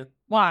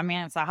 Well, I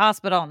mean, it's a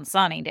hospital in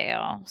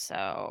Sunnydale,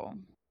 so.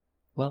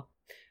 Well,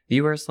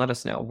 viewers, let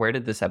us know. Where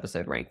did this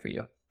episode rank for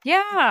you?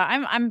 Yeah,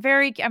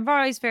 I'm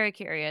always very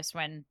curious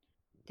when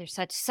there's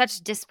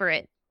such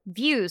disparate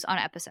views on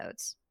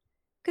episodes.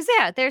 Because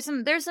yeah, there's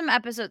some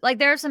episodes,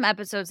 there are some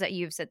episodes that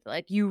you've said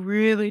you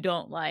really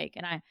don't like,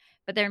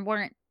 but they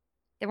weren't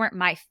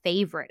my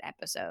favorite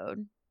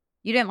episode.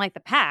 You didn't like the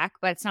pack,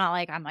 but it's not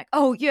like I'm like,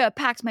 oh yeah,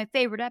 Pack's my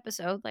favorite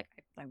episode. I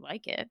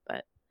like it,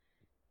 but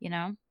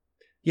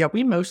Yeah,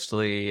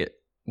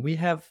 we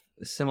have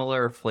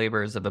similar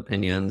flavors of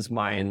opinions.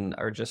 Mine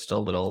are just a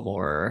little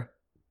more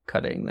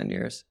cutting than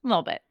yours. A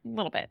little bit.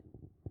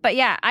 But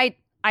yeah, I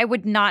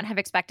would not have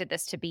expected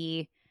this to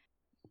be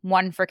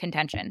one for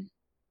contention.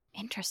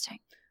 Interesting.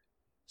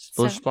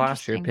 Splish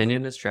splash, your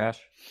opinion is trash.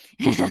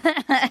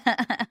 I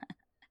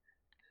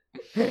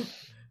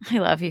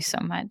love you so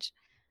much.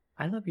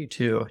 I love you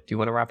too. Do you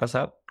want to wrap us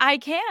up? I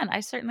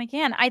certainly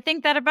can. I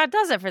think that about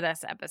does it for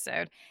this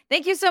episode.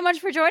 Thank you so much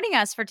for joining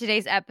us for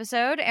today's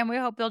episode, and we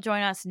hope you'll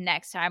join us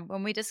next time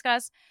when we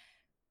discuss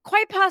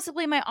quite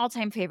possibly my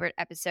all-time favorite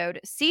episode,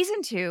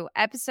 Season 2,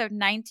 Episode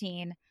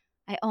 19,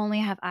 I Only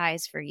Have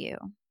Eyes for You.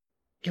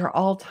 Your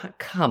all-time?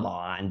 Come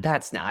on,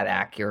 that's not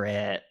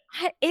accurate.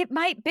 It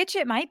might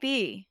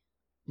be.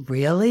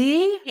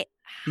 Really?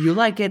 You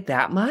like it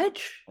that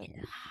much?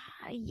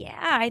 Yeah,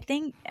 I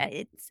think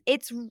it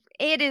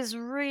is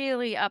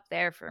really up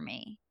there for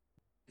me.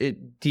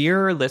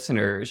 Dear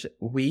listeners,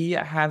 we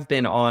have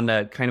been on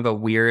a kind of a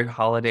weird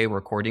holiday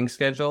recording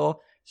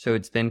schedule, so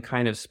it's been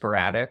kind of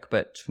sporadic,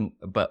 but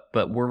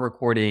we're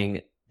recording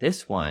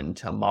this one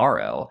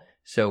tomorrow.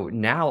 So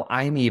now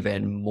I'm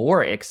even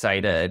more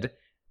excited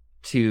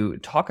to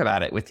talk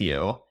about it with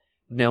you,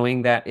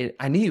 knowing that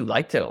I knew you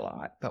liked it a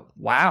lot, but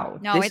wow,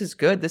 No, this is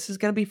good. This is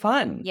going to be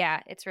fun.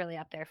 Yeah, it's really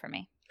up there for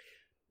me.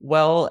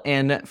 Well,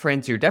 and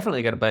friends, you're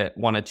definitely going to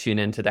want to tune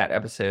into that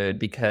episode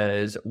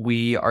because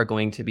we are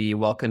going to be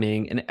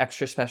welcoming an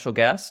extra special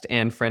guest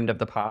and friend of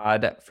the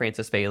pod,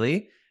 Frances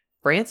Bailey.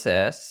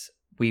 Frances,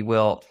 we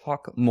will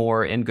talk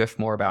more and gush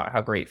more about how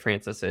great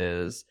Frances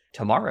is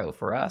tomorrow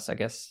for us, I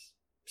guess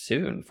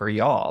soon for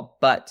y'all.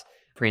 But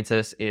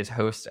Frances is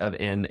host of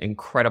an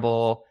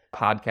incredible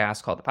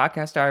podcast called The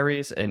Podcast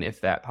Diaries. And if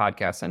that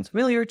podcast sounds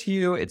familiar to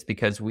you, it's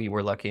because we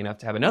were lucky enough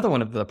to have another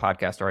one of the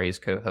Podcast Diaries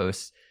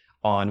co-hosts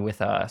on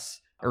with us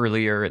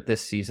earlier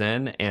this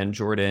season, and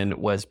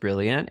Jordan was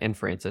brilliant and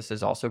Frances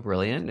is also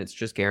brilliant. It's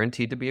just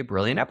guaranteed to be a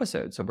brilliant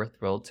episode, so we're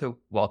thrilled to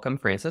welcome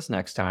Frances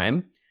next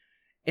time.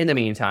 In the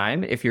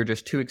meantime, if you're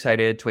just too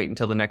excited to wait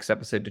until the next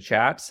episode to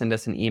chat, send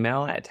us an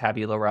email at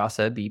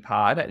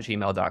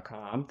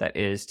tabularasabpod@gmail.com. That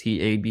is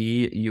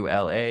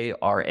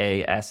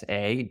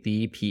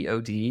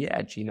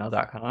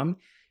tabularasabpod@gmail.com.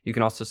 You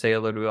can also say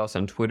hello to us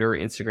on Twitter,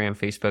 Instagram,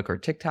 Facebook, or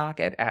TikTok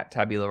at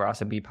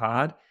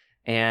tabularasabpod.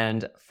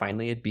 And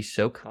finally, it'd be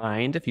so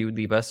kind if you would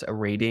leave us a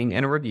rating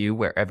and a review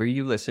wherever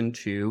you listen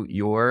to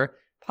your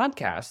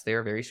podcast. They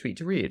are very sweet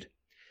to read.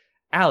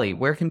 Allie,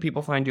 where can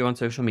people find you on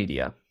social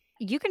media?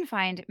 You can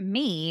find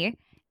me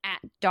at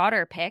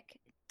DaughterPick,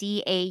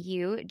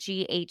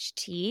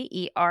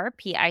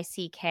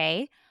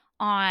 DaughterPick,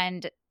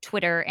 on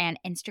Twitter and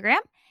Instagram.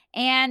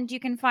 And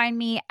you can find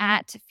me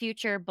at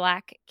Future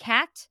Black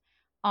Cat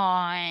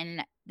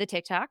on the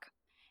TikTok.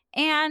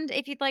 And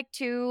if you'd like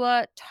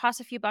to toss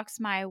a few bucks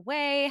my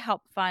way,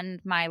 help fund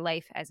my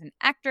life as an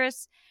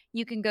actress,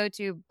 you can go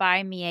to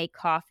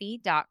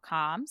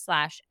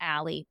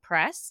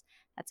buymeacoffee.com/AlliePress.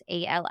 That's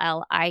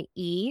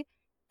ALLIE,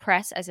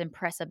 press as in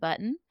press a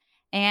button.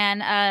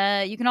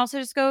 And you can also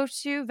just go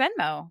to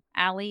Venmo,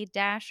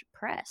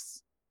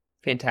 Allie-Press.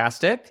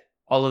 Fantastic.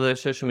 All of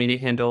those social media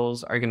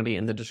handles are going to be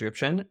in the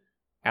description.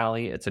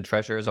 Allie, it's a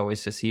treasure as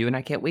always to see you, and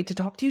I can't wait to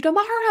talk to you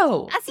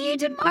tomorrow. I'll see you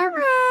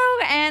tomorrow.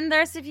 And the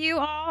rest of you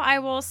all, I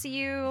will see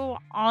you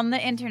on the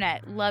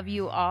internet. Love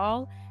you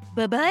all.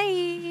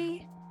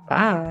 Bye-bye.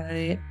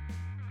 Bye.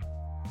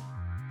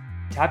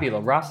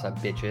 Tabula Rasa,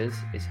 bitches,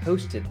 is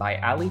hosted by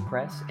Allie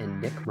Press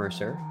and Nick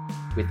Mercer,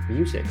 with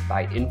music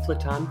by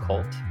Inflaton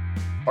Cult,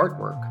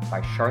 artwork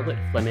by Charlotte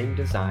Fleming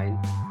Design,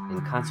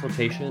 and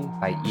consultation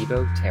by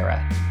Evo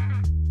Terra.